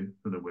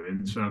the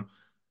win. So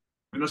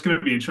that's going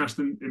to be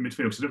interesting in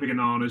midfield. Because I don't think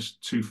Onana's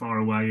too far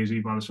away, is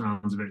he? By the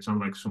sounds of it, it sounds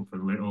like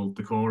something little.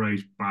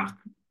 Decore's back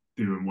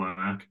doing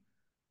work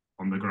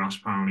on the grass,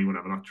 apparently,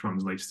 whatever that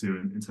translates to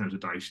in terms of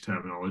Dyche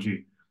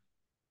terminology.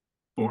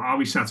 But how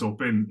we set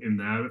up in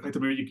there,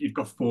 effectively, you've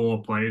got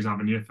 4 players,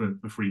 haven't you, for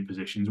 3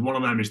 positions. One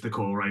of them is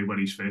Decore when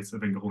he's fit, I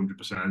think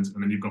 100%.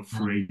 And then you've got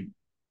 3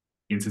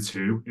 into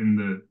 2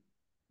 in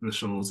the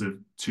sort of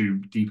 2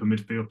 deeper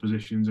midfield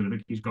positions. And I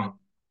think he's got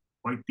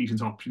quite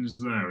decent options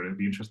there. And it'd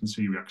be interesting to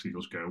see who he actually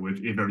does go with,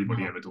 if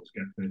everybody ever does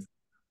get fit.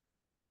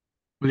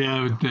 Well,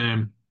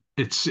 yeah,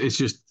 it's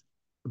just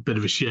a bit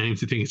of a shame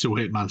to think it's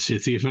away at Man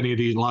City if any of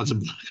these lads are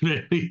back,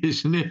 really,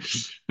 isn't it?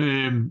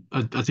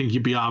 I think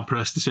you'd be hard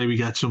pressed to say we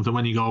get something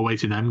when you go away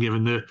to them,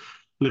 given the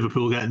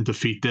Liverpool getting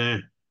defeat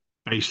there.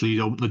 Basically,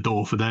 open the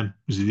door for them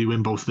because if they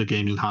win both of the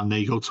games in hand,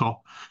 they go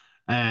top.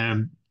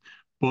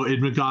 But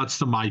in regards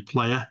to my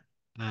player,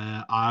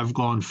 I've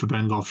gone for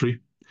Ben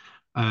Godfrey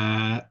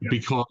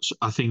because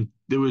I think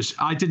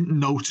I didn't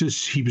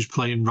notice he was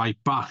playing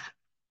right back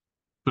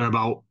for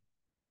about,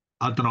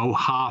 I don't know,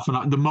 half an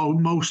hour,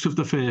 most of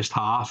the first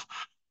half.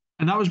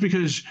 And that was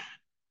because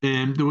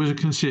there was a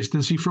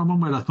consistency from him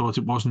where I thought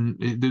there was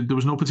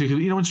no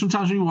particular, and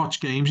sometimes when you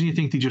watch games and you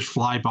think they just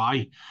fly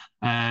by,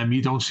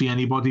 you don't see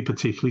anybody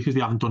particularly because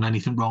they haven't done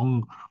anything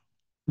wrong,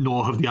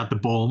 nor have they had the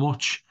ball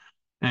much.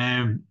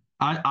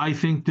 I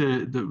think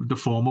the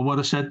former what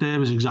I said there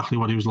was exactly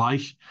what he was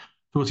like.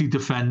 Thought he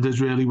defended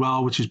really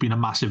well, which has been a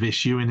massive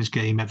issue in his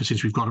game ever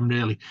since we've got him,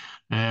 really.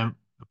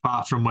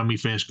 Apart from when we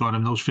first got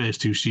him, those first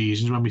 2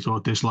 seasons, when we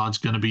thought this lad's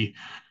going to be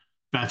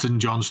better than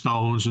John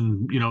Stones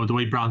and, the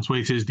way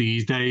Branthwaite is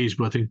these days.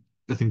 But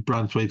I think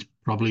Branthwaite's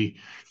probably,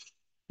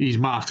 he's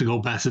marked to go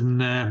better than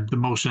the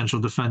most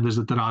central defenders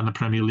that there are in the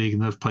Premier League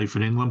and they've played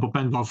for England. But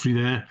Ben Godfrey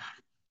there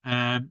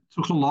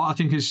took a lot. I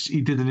think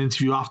he did an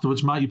interview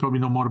afterwards, Matt. You probably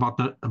know more about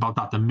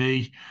that than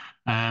me,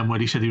 where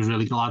he said he was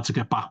really glad to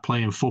get back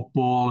playing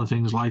football and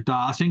things like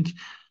that.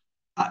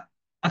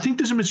 I think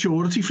there's a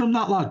maturity from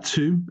that lad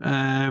too.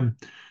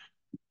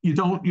 You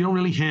don't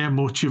really hear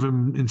much of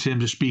him in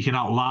terms of speaking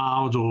out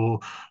loud or,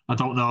 I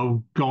don't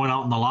know, going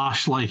out in the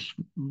lash like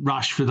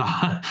Rashford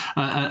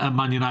at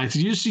Man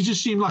United. He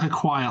just seemed like a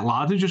quiet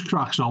lad who just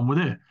cracks on with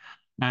it.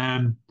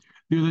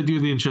 The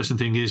other interesting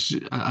thing is,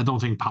 I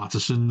don't think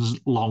Patterson's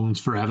longed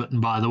for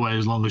Everton, by the way,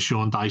 as long as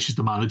Sean Dyche is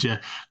the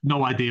manager.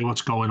 No idea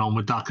what's going on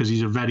with that because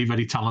he's a very,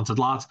 very talented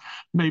lad.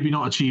 Maybe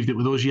not achieved it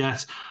with us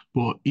yet,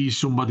 but he's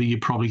somebody you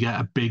probably get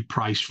a big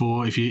price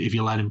for if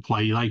you let him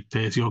play like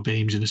 30 odd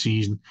games in a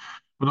season.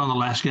 But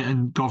nonetheless,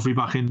 getting Godfrey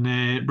back in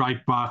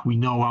right back, we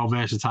know how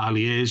versatile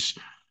he is.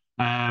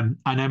 And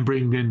then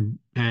bringing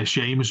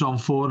Seamus on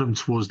for him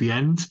towards the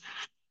end.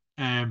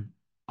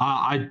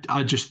 I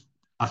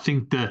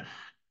think that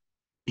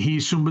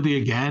he's somebody,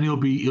 again, he'll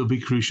be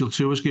crucial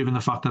to us given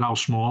the fact that how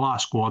small our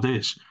squad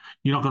is.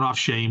 You're not going to have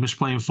Seamus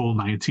playing full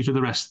 90 for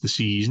the rest of the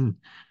season.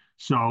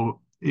 So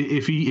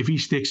if he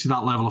sticks to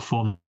that level of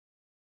form,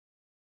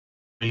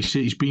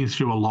 he's been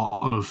through a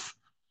lot of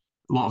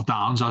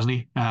downs, hasn't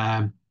he?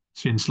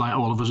 Since like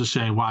all of us are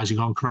saying, why has he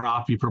gone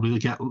crap? You probably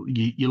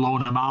you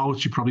loan him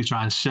out, you probably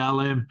try and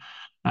sell him.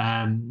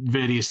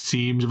 Various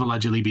teams have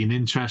allegedly been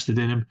interested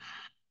in him.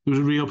 There was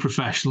a real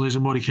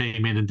professionalism what he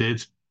came in and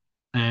did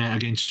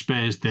against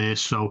Spurs there.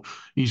 So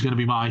he's going to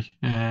be my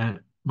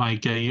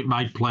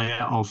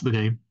player of the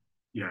game.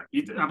 Yeah,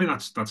 I think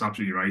that's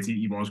absolutely right.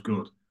 He was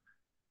good.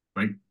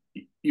 Like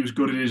he was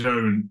good in his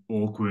own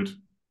awkward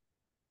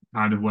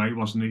kind of way,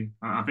 wasn't he?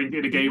 I think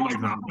in a game like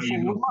that,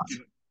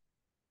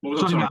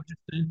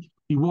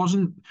 he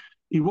wasn't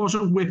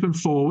whipping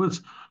forward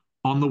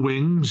on the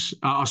wings.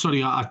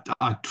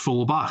 At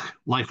full back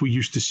like we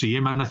used to see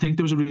him, and I think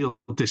there was a real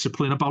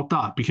discipline about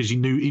that because he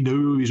knew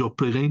who he was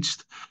up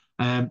against.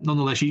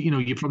 Nonetheless,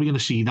 you're probably going to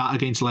see that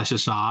against lesser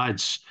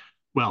sides.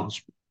 Well,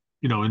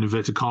 in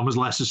inverted commas,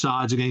 lesser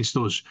sides against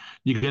us.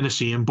 You're going to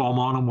see him bomb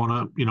on and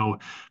want to,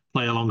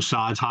 play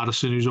alongside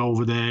Harrison, who's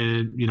over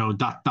there.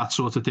 That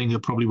sort of thing.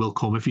 It probably will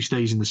come if he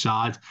stays in the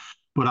side.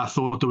 But I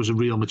thought there was a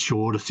real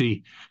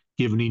maturity,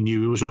 given he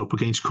knew he was up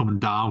against coming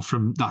down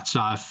from that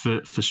side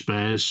for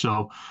Spurs.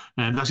 So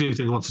that's the only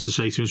thing I wanted to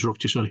say to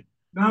interrupt you. Sorry.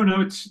 No,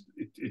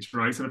 it's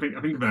right. And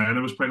I think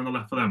Werner was playing on the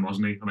left for them,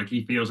 wasn't he? And like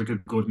he feels like a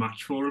good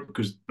match for him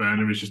because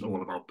Werner is just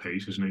all about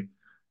pace, isn't he?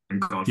 And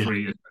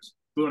Godfrey is.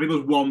 But I think there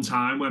was one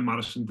time when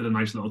Maddison did a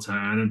nice little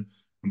turn and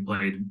and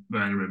played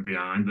Werner in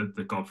behind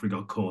that Godfrey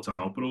got caught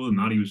out. But other than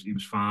that, he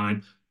was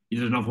fine. He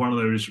doesn't have one of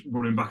those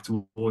running back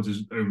towards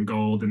his own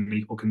goal, didn't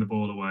he? Hooking the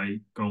ball away,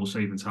 goal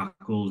saving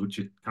tackles, which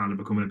is kind of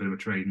becoming a bit of a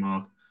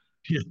trademark.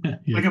 Yeah,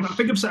 yeah. Like I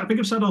think I've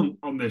said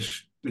on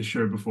this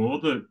show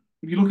before that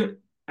if you look at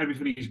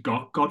everything he's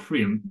got,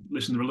 Godfrey, and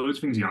listen, there are loads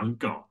of things he hasn't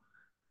got.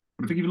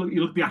 But I think if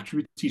you look at the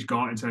attributes he's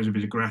got in terms of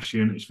his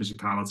aggression, his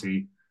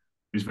physicality,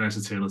 his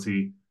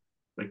versatility,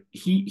 like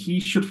he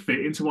should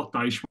fit into what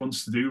Dyche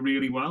wants to do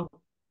really well.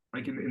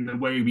 Like in the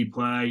way we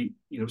play,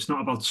 it's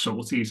not about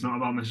subtlety. It's not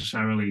about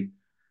necessarily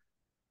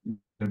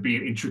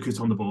being intricate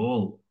on the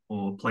ball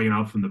or playing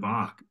out from the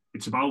back.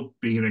 It's about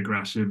being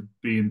aggressive,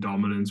 being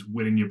dominant,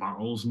 winning your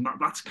battles, and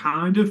that's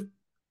kind of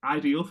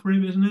ideal for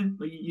him, isn't it?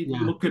 Like you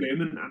look at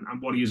him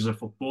and what he is as a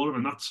footballer,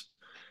 and that's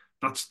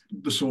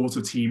the sort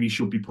of team he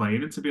should be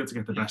playing in to be able to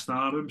get the best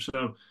out of him.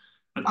 So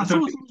I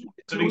don't think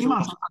it's a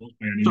lost cause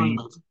by any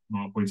means from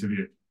our point of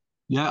view.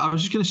 Yeah, I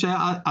was just going to say,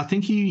 I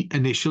think he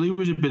initially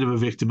was a bit of a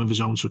victim of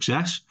his own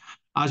success,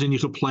 as in you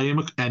could play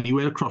him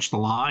anywhere across the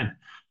line.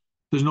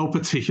 There's no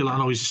particular, I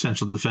know he's a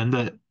central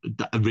defender,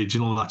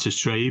 that's his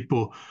trade,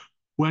 but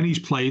when he's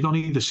played on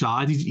either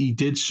side, he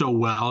did so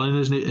well in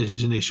his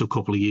initial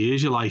couple of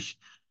years. You're like,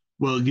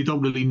 well, you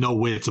don't really know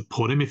where to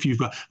put him if you've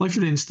got, like,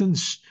 for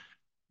instance,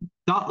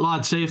 that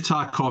lad, say if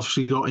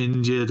Tarkovsky got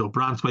injured or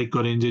Branthwaite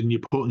got injured and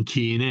you're putting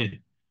Keane in,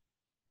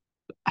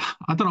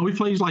 I don't know, he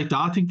plays like that.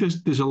 I think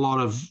there's a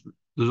lot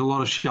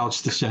of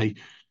shouts to say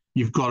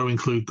you've got to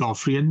include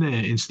Godfrey in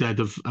there instead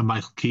of a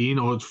Michael Keane,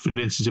 or for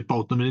instance, if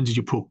both them in, did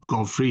you put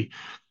Godfrey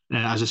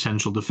as a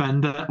central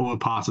defender or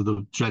part of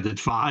the dreaded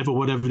five or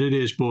whatever it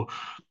is? But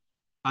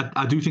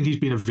I do think he's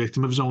been a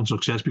victim of his own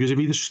success, because if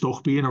he'd have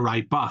stuck being a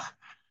right back,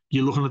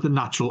 you're looking at the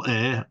natural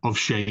heir of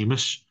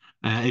Seamus.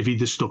 If he'd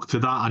have stuck to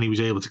that and he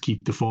was able to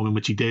keep the form in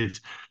which he did,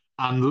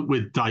 and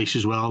with Dyche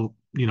as well,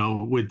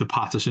 with the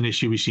Patterson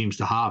issue he seems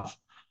to have,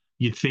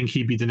 you'd think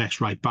he'd be the next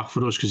right back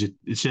for us, because it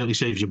certainly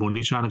saves you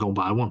money trying to go and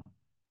buy one.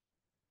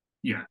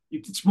 Yeah,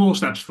 it's small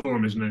steps for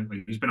him, isn't it?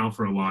 Like he's been out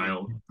for a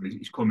while.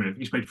 He's come in.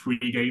 He's played 3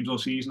 games all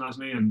season,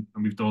 hasn't he? And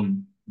we've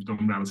done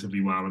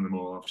relatively well in them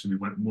all. Obviously, we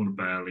won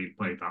barely,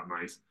 played that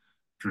night,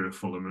 drew at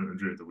Fulham and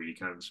drew at the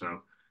weekend. So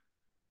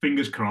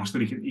fingers crossed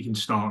that he can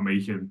start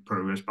making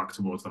progress back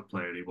towards that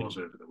player he was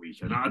over the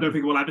weekend. I don't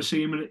think we'll ever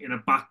see him in a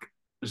back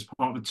as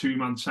part of a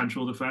 2-man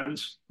central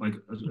defence, like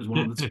as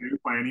one of the two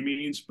by any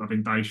means. But I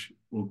think Dyche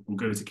will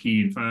go to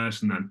Keane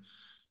first, and then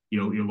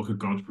you'll look at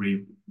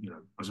Godfrey,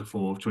 as a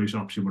 4th choice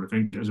option. But I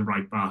think as a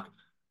right back,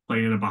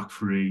 playing in a back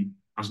 3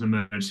 as an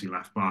emergency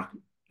left back,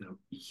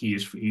 he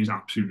is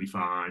absolutely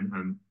fine.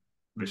 And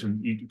listen,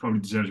 he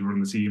probably deserves to run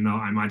the team now.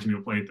 I imagine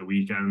he'll play at the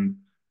weekend.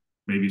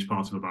 Maybe he's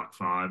part of a back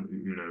 5.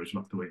 Who knows?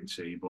 We'll have to wait and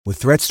see. But with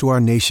threats to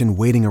our nation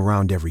waiting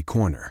around every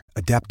corner,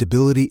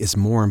 adaptability is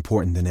more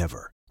important than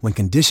ever. When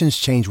conditions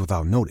change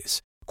without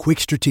notice, quick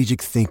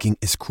strategic thinking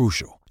is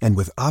crucial. And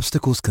with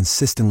obstacles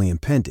consistently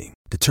impending,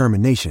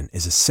 determination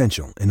is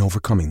essential in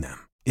overcoming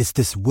them. It's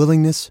this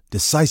willingness,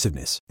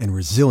 decisiveness, and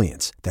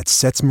resilience that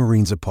sets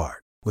Marines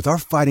apart. With our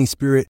fighting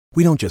spirit,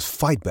 we don't just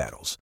fight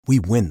battles, we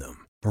win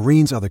them.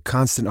 Marines are the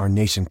constant our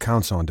nation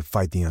counts on to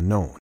fight the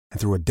unknown. And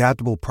through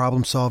adaptable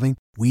problem solving,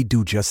 we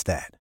do just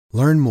that.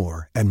 Learn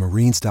more at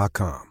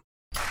Marines.com.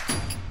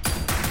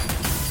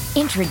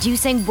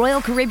 Introducing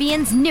Royal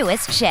Caribbean's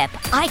newest ship,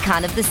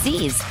 Icon of the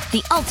Seas,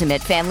 the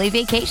ultimate family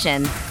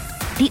vacation.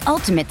 The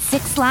ultimate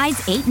 6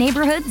 slides, 8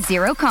 neighborhoods,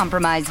 0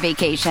 compromise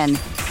vacation.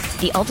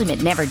 The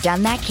ultimate never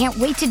done that, can't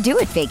wait to do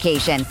it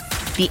vacation.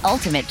 The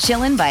ultimate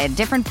chillin' by a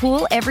different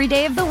pool every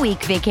day of the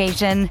week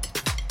vacation.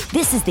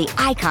 This is the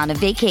Icon of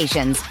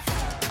vacations.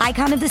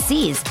 Icon of the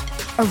Seas,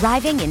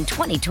 arriving in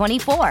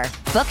 2024.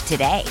 Book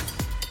today.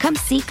 Come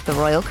seek the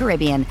Royal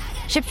Caribbean.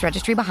 Ships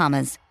Registry,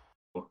 Bahamas.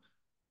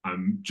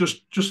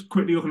 Just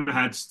quickly looking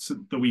ahead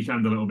to the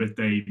weekend a little bit,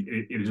 Dave.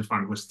 It is a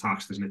thankless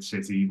task, isn't it,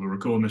 City? We're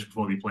recording this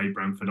before they play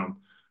Brentford on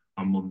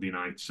Monday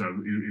night, so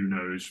who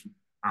knows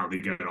how they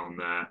get on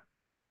there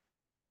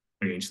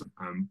against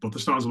them. But the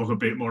stars look a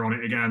bit more on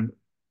it again.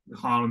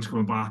 Haaland's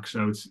coming back,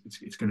 so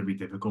it's going to be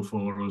difficult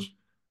for us.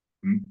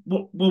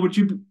 What would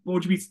you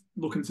be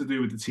looking to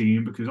do with the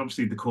team? Because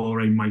obviously the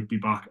core might be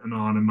back, and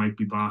Arna might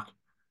be back.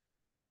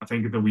 I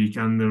think at the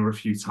weekend there were a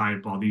few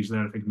tired bodies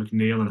there. I think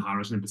McNeil and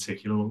Harrison in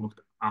particular looked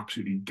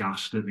absolutely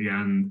gassed at the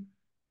end.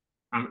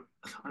 And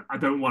I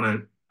don't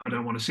want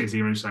to sit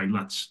here and say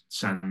let's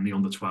send the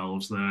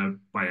under-12s there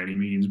by any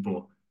means,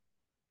 but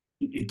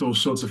it does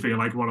sort of feel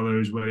like one of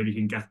those where you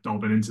can get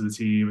Dobbin into the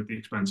team at the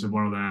expense of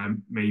one of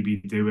them,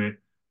 maybe do it.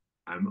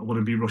 I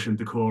wouldn't be rushing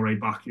Decore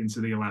back into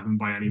the 11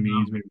 by any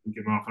means. Maybe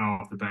give him half an hour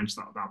off the bench,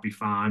 that'd be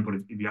fine. But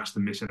if he has to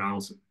miss it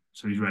out,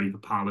 so he's ready for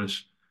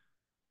Palace,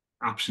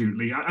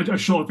 absolutely. I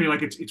sort of feel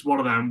like it's one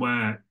of them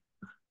where,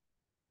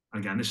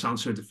 again, this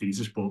sounds so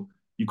defeatist, but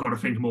you've got to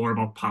think more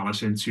about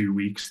Palace in 2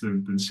 weeks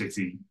than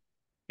City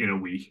in a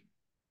week.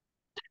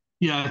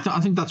 Yeah, I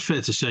think that's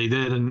fair to say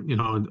there. And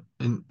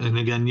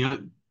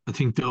again, I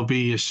think there'll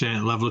be a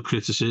certain level of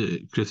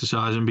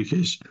criticising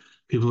because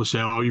people will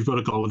say, "Oh, you've got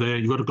to go there,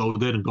 you've got to go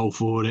there and go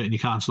for it, and you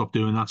can't stop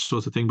doing that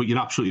sort of thing." But you're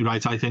absolutely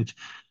right. I think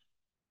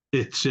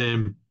it's.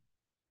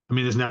 I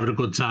mean, there's never a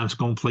good time to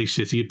go and play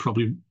City. You'd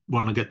probably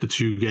want to get the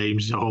 2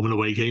 games, home and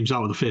away games,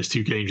 out of the first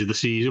 2 games of the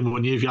season,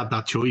 wouldn't you, if you had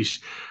that choice?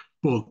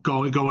 But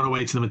going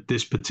away to them at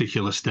this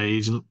particular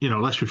stage, and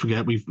lest we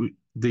forget,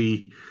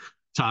 the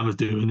time of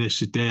doing this,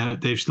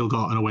 they've still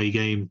got an away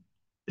game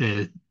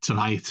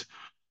tonight,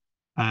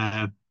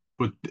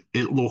 but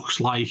it looks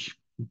like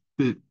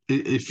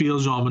it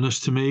feels ominous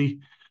to me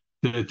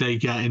that they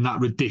get in that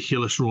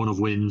ridiculous run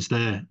of wins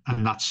there,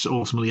 and that's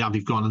ultimately how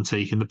they've gone and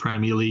taken the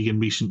Premier League in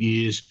recent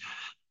years.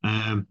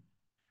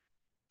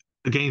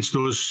 Against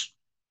us,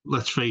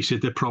 let's face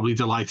it, they're probably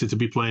delighted to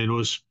be playing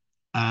us.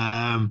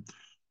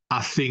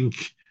 I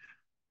think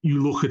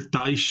you look at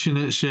Dyche in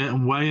a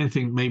certain way and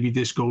think maybe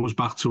this goes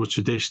back to a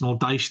traditional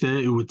Dyche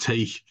there, who would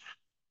take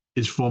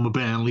his former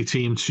Burnley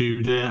team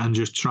to there and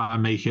just try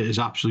and make it as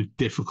absolutely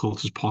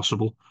difficult as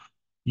possible.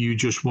 You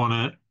just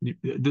want to,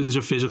 there's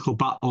a physical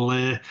battle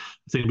there.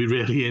 I think it'd be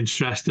really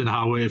interesting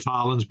how, if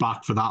Haaland's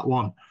back for that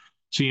one,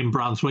 seeing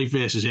Branthwaite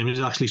versus him is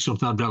actually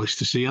something I'd relish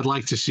to see. I'd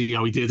like to see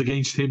how he did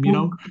against him,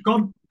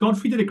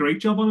 Godfrey did a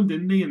great job on him,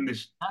 didn't he, in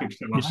this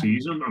fixture last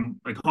season? And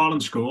like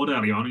Haaland scored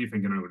early on, and you're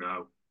thinking, oh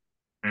no,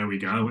 there we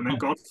go. And then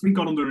Godfrey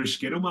got under his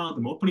skin and wound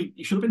him up, and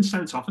he should have been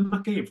sent off in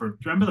that game. Do you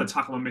remember the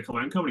tackle on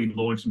Mikolenko when he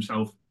launched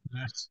himself?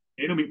 Yes.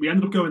 We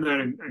ended up going there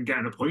and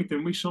getting a point,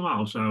 didn't we,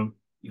 somehow? So,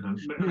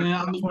 that's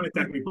why I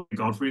definitely put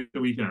Godfrey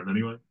the weekend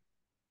anyway.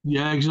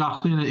 Yeah,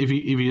 exactly. And if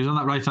he is on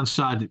that right-hand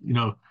side, that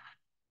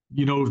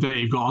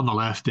you've got on the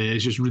left there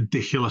is just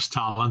ridiculous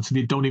talent, and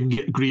you don't even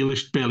get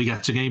Grealish barely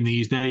gets a game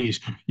these days.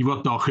 You've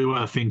got Doku, who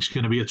I think's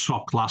going to be a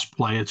top-class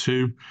player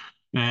too.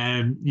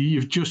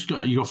 You've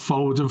got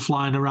Foden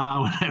flying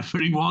around whenever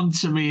he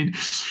wants. I mean,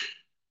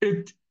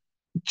 if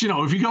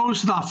he goes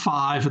to that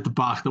 5 at the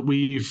back that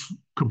we've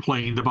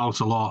complained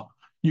about a lot,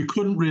 you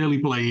couldn't really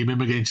blame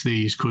him against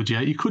these, could you?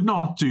 You could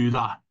not do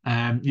that.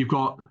 You've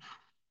got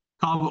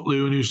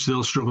Calvert-Lewin, who's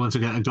still struggling to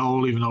get a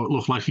goal, even though it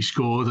looked like he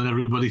scored and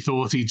everybody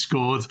thought he'd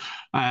scored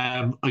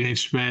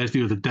against Spurs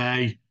the other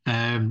day.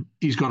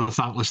 He's got a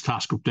thankless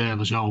task up there on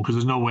his own, because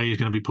there's no way he's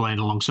going to be playing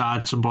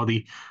alongside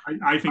somebody.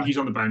 I think he's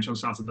on the bench on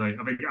Saturday.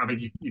 I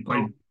think you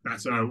play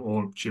Beto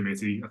or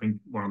Chimiti. I think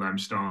one of them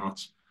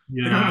starts.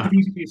 Yeah. I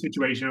think it's be a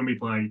situation when we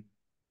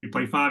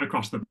play 5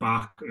 across the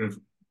back of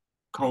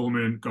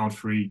Coleman,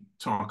 Godfrey,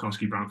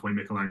 Tarkowski, Branthwaite,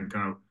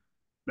 Mikolenko.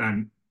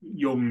 Then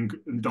Young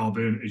and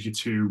Dobbin as your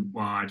 2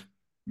 wide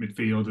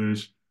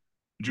midfielders,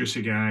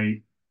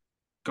 Trezeguet,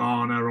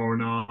 Garner or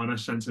Onana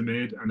centre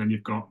mid, and then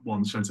you've got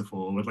 1 centre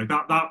forward. Like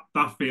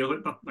that feel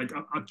it. That, like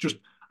I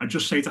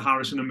just say to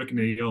Harrison and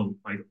McNeil,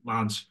 like,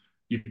 lads,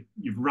 you've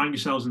rang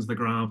yourselves into the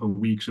ground for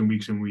weeks and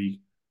weeks and weeks.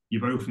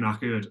 You're both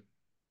knackered.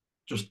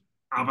 Just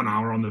have an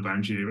hour on the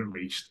bench here at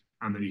least,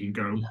 and then you can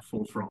go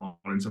full throttle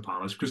into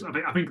Palace, because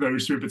I think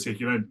those 2 in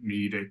particular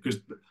need it,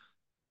 because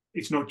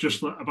it's not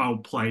just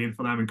about playing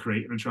for them and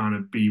creating and trying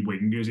to be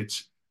wingers.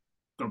 It's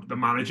the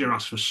manager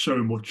asks for so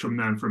much from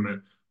them from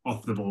an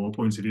off the ball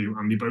point of view,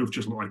 and they both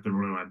just look like they're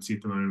running empty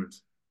at the moment.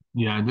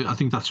 Yeah, I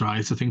think that's right.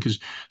 I think because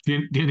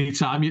the only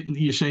time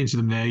you're saying to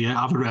them there,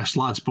 have a rest,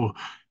 lads. But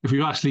if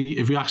we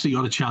actually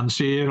got a chance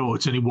here, or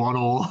it's only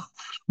 1-1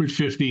 with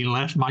 15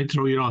 left, might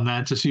throw you on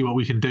there to see what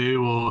we can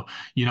do, or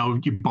you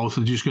both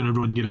are just going to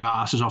run your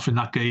asses off in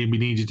that game. We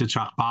need you to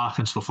track back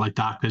and stuff like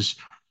that, because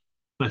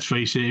let's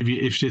face it,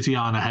 if City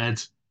aren't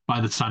ahead by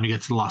the time you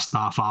get to the last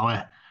half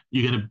hour,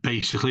 you're going to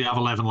basically have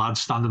 11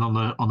 lads standing on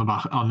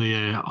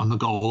the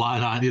goal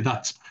line, aren't you?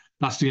 That's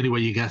the only way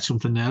you get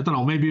something there. I don't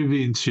know. Maybe we're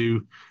being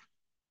too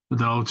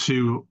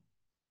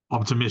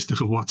optimistic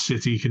of what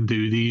City can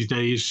do these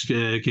days,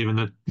 given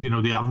that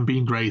they haven't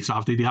been great,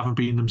 have they? They haven't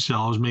been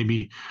themselves.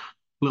 Maybe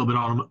a little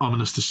bit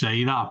ominous to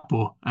say that,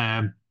 but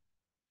I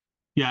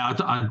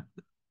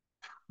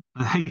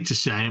hate to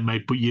say it,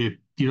 mate, but you're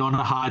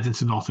not hide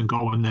into nothing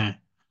going there,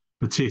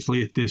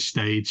 particularly at this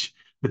stage,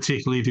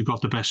 particularly if you've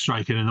got the best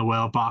striker in the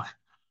world back.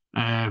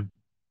 I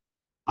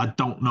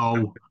don't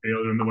know.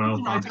 Midfielder in the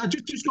world back.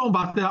 Just going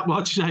back to that,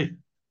 what'd you say?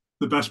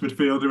 The best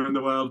midfielder in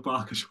the world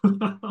back as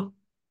well.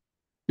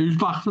 Who's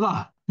back for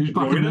that? Who's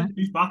back?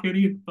 He's back in.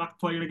 He's back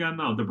playing again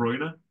now. De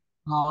Bruyne.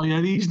 Oh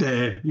yeah, he's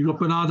there. You've got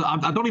Bernardo.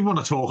 I don't even want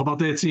to talk about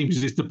their team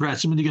because it's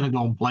depressing when you're going to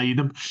go and play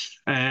them.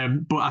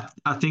 But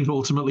I think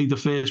ultimately the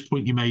first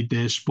point you made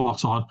there is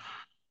spot on.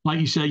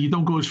 Like you say, you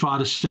don't go as far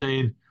as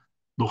saying,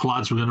 look,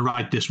 lads, we're going to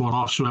write this one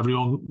off, so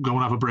everyone go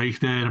and have a break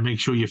there and make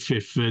sure you're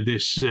fit for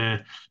this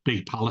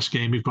big Palace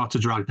game. We've got to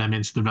drag them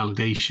into the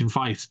relegation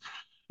fight.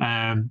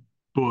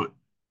 But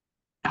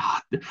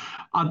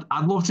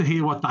I'd love to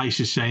hear what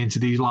Dyche is saying to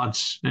these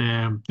lads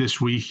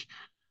this week,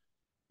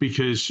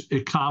 because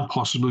it can't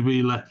possibly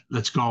be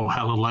let's go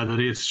hell and leather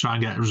here to try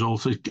and get a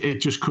result.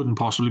 It just couldn't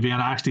possibly be.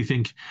 And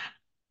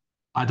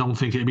I don't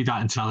think it'd be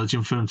that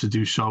intelligent for him to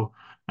do so.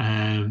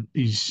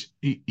 He's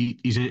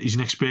an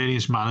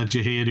experienced manager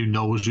here who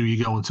knows who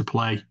you're going to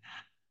play.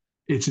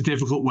 It's a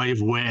difficult way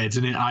of words,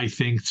 isn't it? I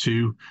think,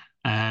 to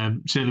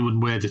Certainly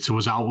wouldn't word it to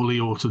us outwardly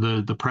or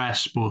to the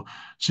press, but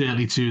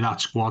certainly to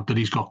that squad that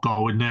he's got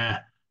going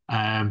there.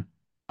 I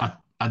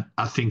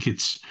think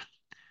it's.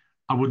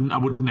 I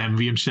wouldn't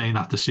envy him saying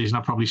that decision.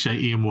 I'd probably say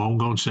Ian won't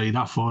go and say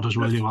that for us,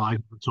 will you? While I go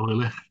to the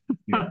toilet.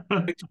 Yeah.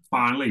 I think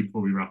finally,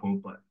 before we wrap up,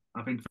 but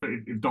I think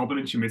if Dobbin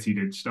and Chimiti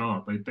did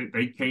start,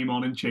 they came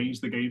on and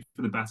changed the game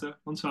for the better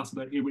on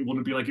Saturday. It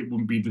wouldn't be like it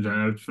wouldn't be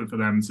deserved for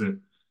them to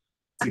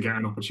get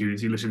an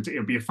opportunity. Listen,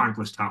 it'll be a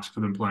thankless task for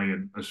them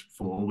playing as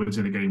forwards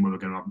in a game where we're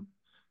going to have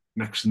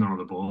next to none of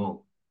the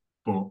ball,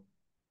 but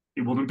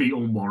it wouldn't be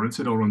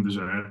unwarranted or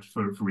undeserved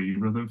for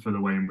either of them for the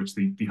way in which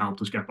they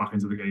helped us get back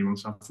into the game on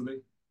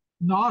Saturday.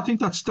 No, I think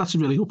that's a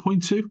really good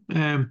point too.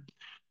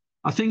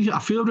 I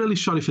feel really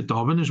sorry for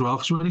Dobbin as well,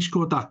 because when he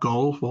scored that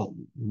goal,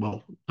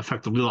 well,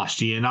 effectively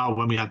last year now,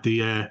 when we had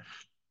the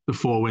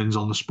 4 wins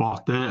on the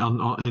spot there,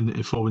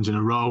 in 4 wins in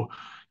a row,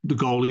 the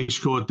goal he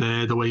scored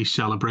there, the way he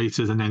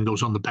celebrated and then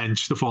goes on the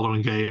bench the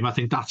following game, I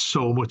think that's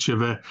so much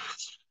of a.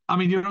 I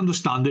mean, you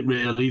understand it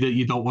really that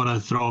you don't want to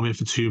throw him in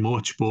for too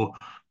much, but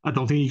I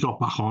don't think he got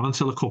back on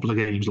until a couple of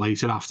games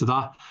later after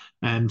that.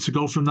 And to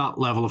go from that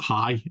level of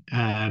high,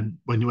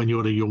 when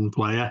you're a young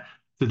player,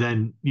 to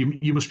then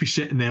you must be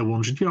sitting there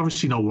wondering, you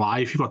obviously know why,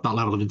 if you've got that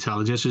level of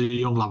intelligence as a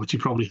young lad, which he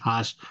probably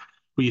has,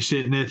 but you're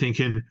sitting there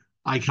thinking,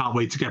 I can't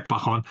wait to get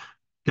back on.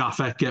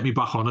 Gaffer, get me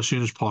back on as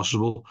soon as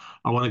possible.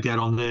 I want to get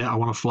on there. I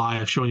want to fly.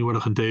 I've shown you what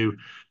I can do.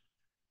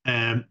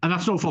 And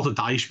that's no fault of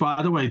Dice,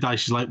 by the way.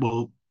 Dice is like,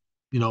 well,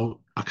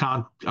 I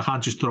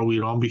can't just throw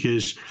you on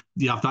because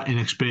you have that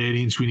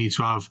inexperience. We need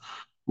to have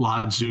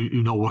lads who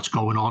know what's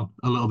going on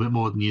a little bit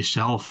more than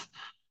yourself.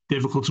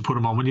 Difficult to put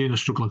them on when you're in a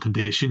struggling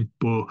condition,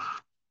 but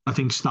I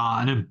think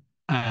starting him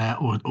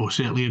or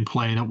certainly in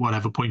playing at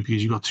whatever point,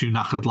 because you've got 2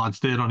 knackered lads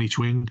there on each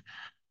wing.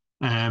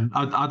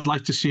 I'd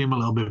like to see him a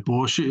little bit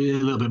more.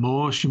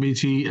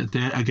 Chimiti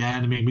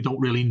again. I mean, we don't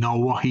really know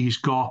what he's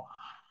got.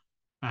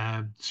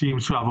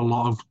 Seems to have a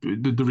lot of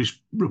the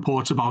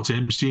reports about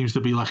him. Seems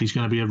to be like he's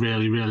going to be a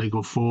really, really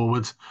good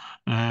forward.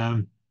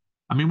 I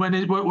mean, what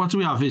do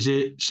we have? Is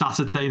it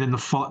Saturday, then the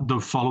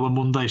following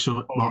Monday?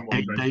 So what,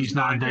 8 days,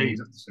 9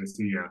 days?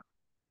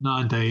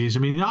 9 days. I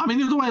mean, the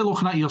other way of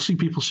looking at it, you'll see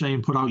people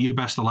saying put out your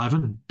best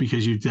 11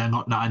 because you've then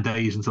got 9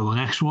 days until the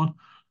next one.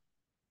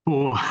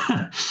 Or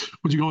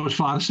would you go as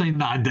far as saying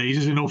 9 days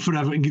is enough for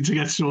everything to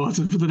get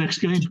sorted for the next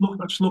game?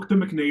 I just looked at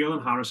McNeil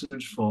and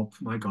Harrison's form.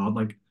 My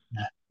God,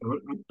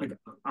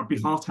 I'd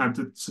be half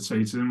tempted to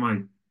say to them,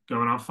 like,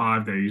 going out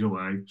 5 days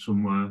away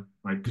somewhere,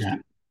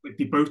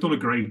 they both done a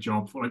great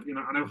job. I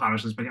know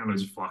Harrison's been getting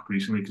loads of flack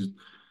recently because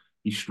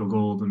he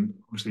struggled, and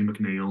obviously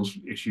McNeil's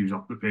issues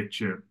off the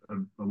pitch are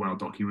well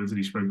documented.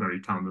 He spoke very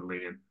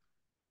candidly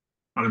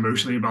and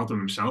emotionally about them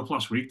himself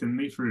last week, didn't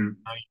he, through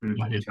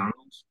the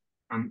channels?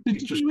 And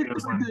Did you like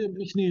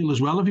McNeil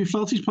as well? Have you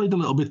felt he's played a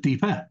little bit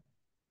deeper?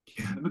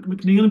 Yeah,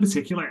 McNeil in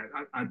particular,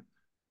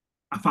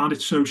 I found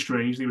it so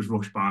strange that he was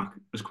rushed back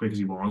as quick as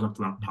he was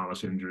after that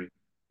Palace injury.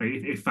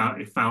 It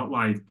felt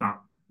like that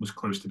was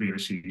close to being a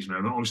season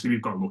over. Obviously,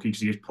 we've got lucky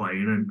because he is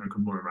playing and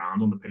can run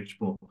around on the pitch,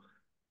 but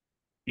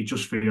it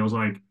just feels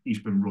like he's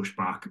been rushed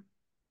back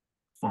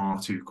far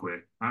too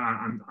quick.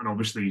 And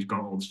obviously, he's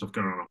got all the stuff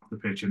going on off the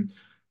pitch, and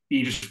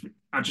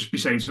I'd just be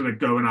saying to him,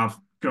 go and have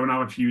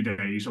a few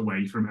days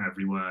away from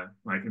everywhere,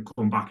 and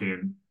come back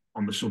in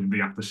on the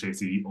Sunday after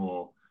City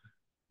or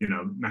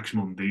next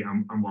Monday,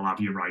 and we'll have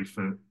you right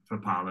for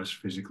Palace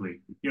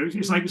physically.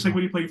 It's like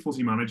when you play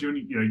footy manager and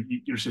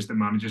your assistant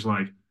manager's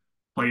like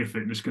player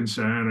fitness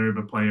concern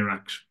over player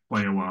X,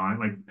 player Y.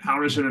 Like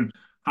Harrison and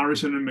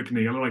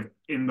McNeil are like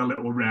in the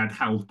little red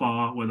health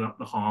bar where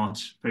the heart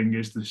thing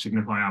is to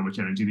signify how much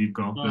energy they've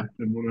got. Yeah.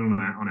 They're running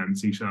on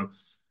empty. So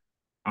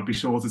I'd be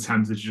sort of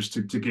tempted just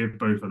to give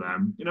both of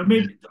them.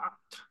 Maybe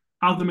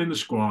have them in the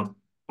squad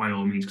by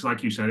all means, because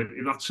like you said,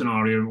 if that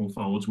scenario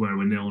unfolds where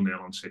we're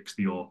 0-0 on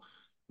 60, or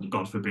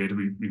God forbid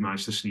we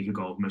manage to sneak a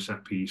goal from a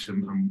set piece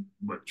and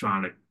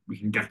we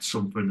can get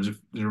something, there's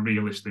a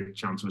realistic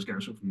chance of us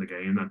getting something from the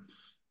game,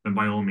 then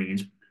by all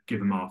means give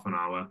them half an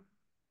hour.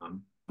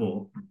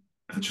 But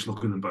I just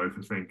look at them both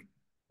and think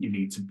you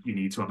need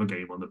to have a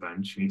game on the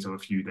bench, you need to have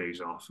a few days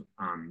off,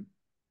 and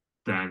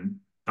then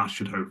that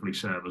should hopefully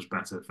serve us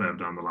better further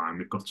down the line.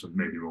 We've got some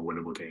maybe more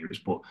winnable games,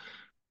 but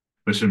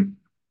listen,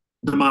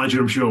 the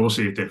manager, I'm sure, will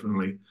see it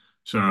differently.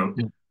 So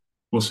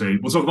we'll see.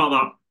 We'll talk about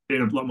that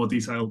in a lot more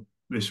detail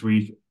this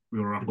week.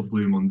 We'll wrap up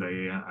Blue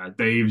Monday.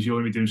 Dave, you're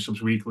going to be doing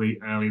subs weekly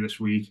early this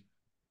week.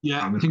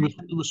 Yeah, I think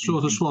we're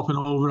sort of swapping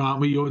over, aren't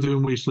we? You're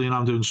doing weekly and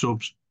I'm doing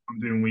subs. I'm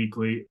doing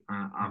weekly.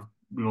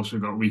 We've also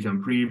got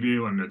weekend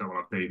preview, and I don't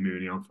want to have Dave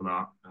Mooney on for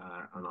that.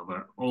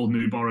 Another old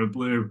new borrowed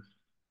blue,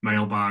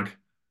 mailbag,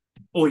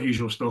 all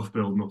usual stuff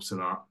building up to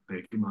that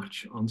big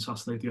match on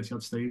Saturday at the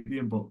Etihad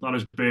Stadium. But that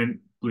has been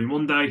Blue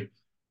Monday.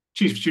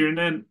 Cheers for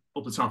tuning in.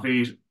 Up the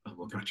toffees, and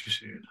we'll catch you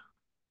soon.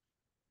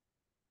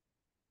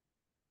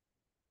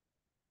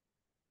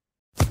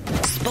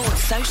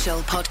 Sports Social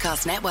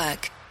Podcast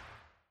Network.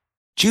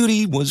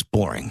 Judy was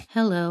boring.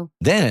 Hello.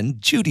 Then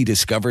Judy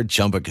discovered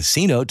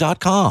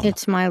ChumbaCasino.com.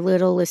 It's my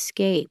little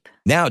escape.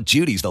 Now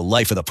Judy's the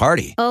life of the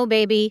party. Oh,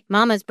 baby,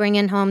 mama's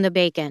bringing home the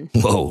bacon.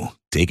 Whoa,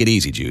 take it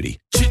easy, Judy.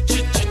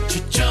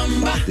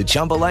 The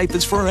Chumba life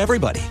is for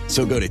everybody.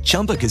 So go to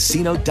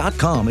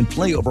ChumbaCasino.com and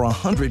play over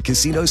 100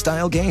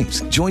 casino-style games.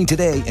 Join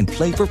today and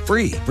play for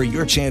free for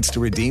your chance to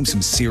redeem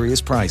some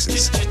serious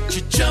prizes.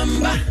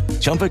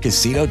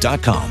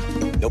 ChumbaCasino.com.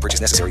 No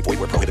purchase necessary. Void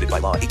where prohibited by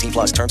law.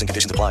 18+ terms and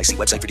conditions apply. See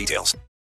website for details.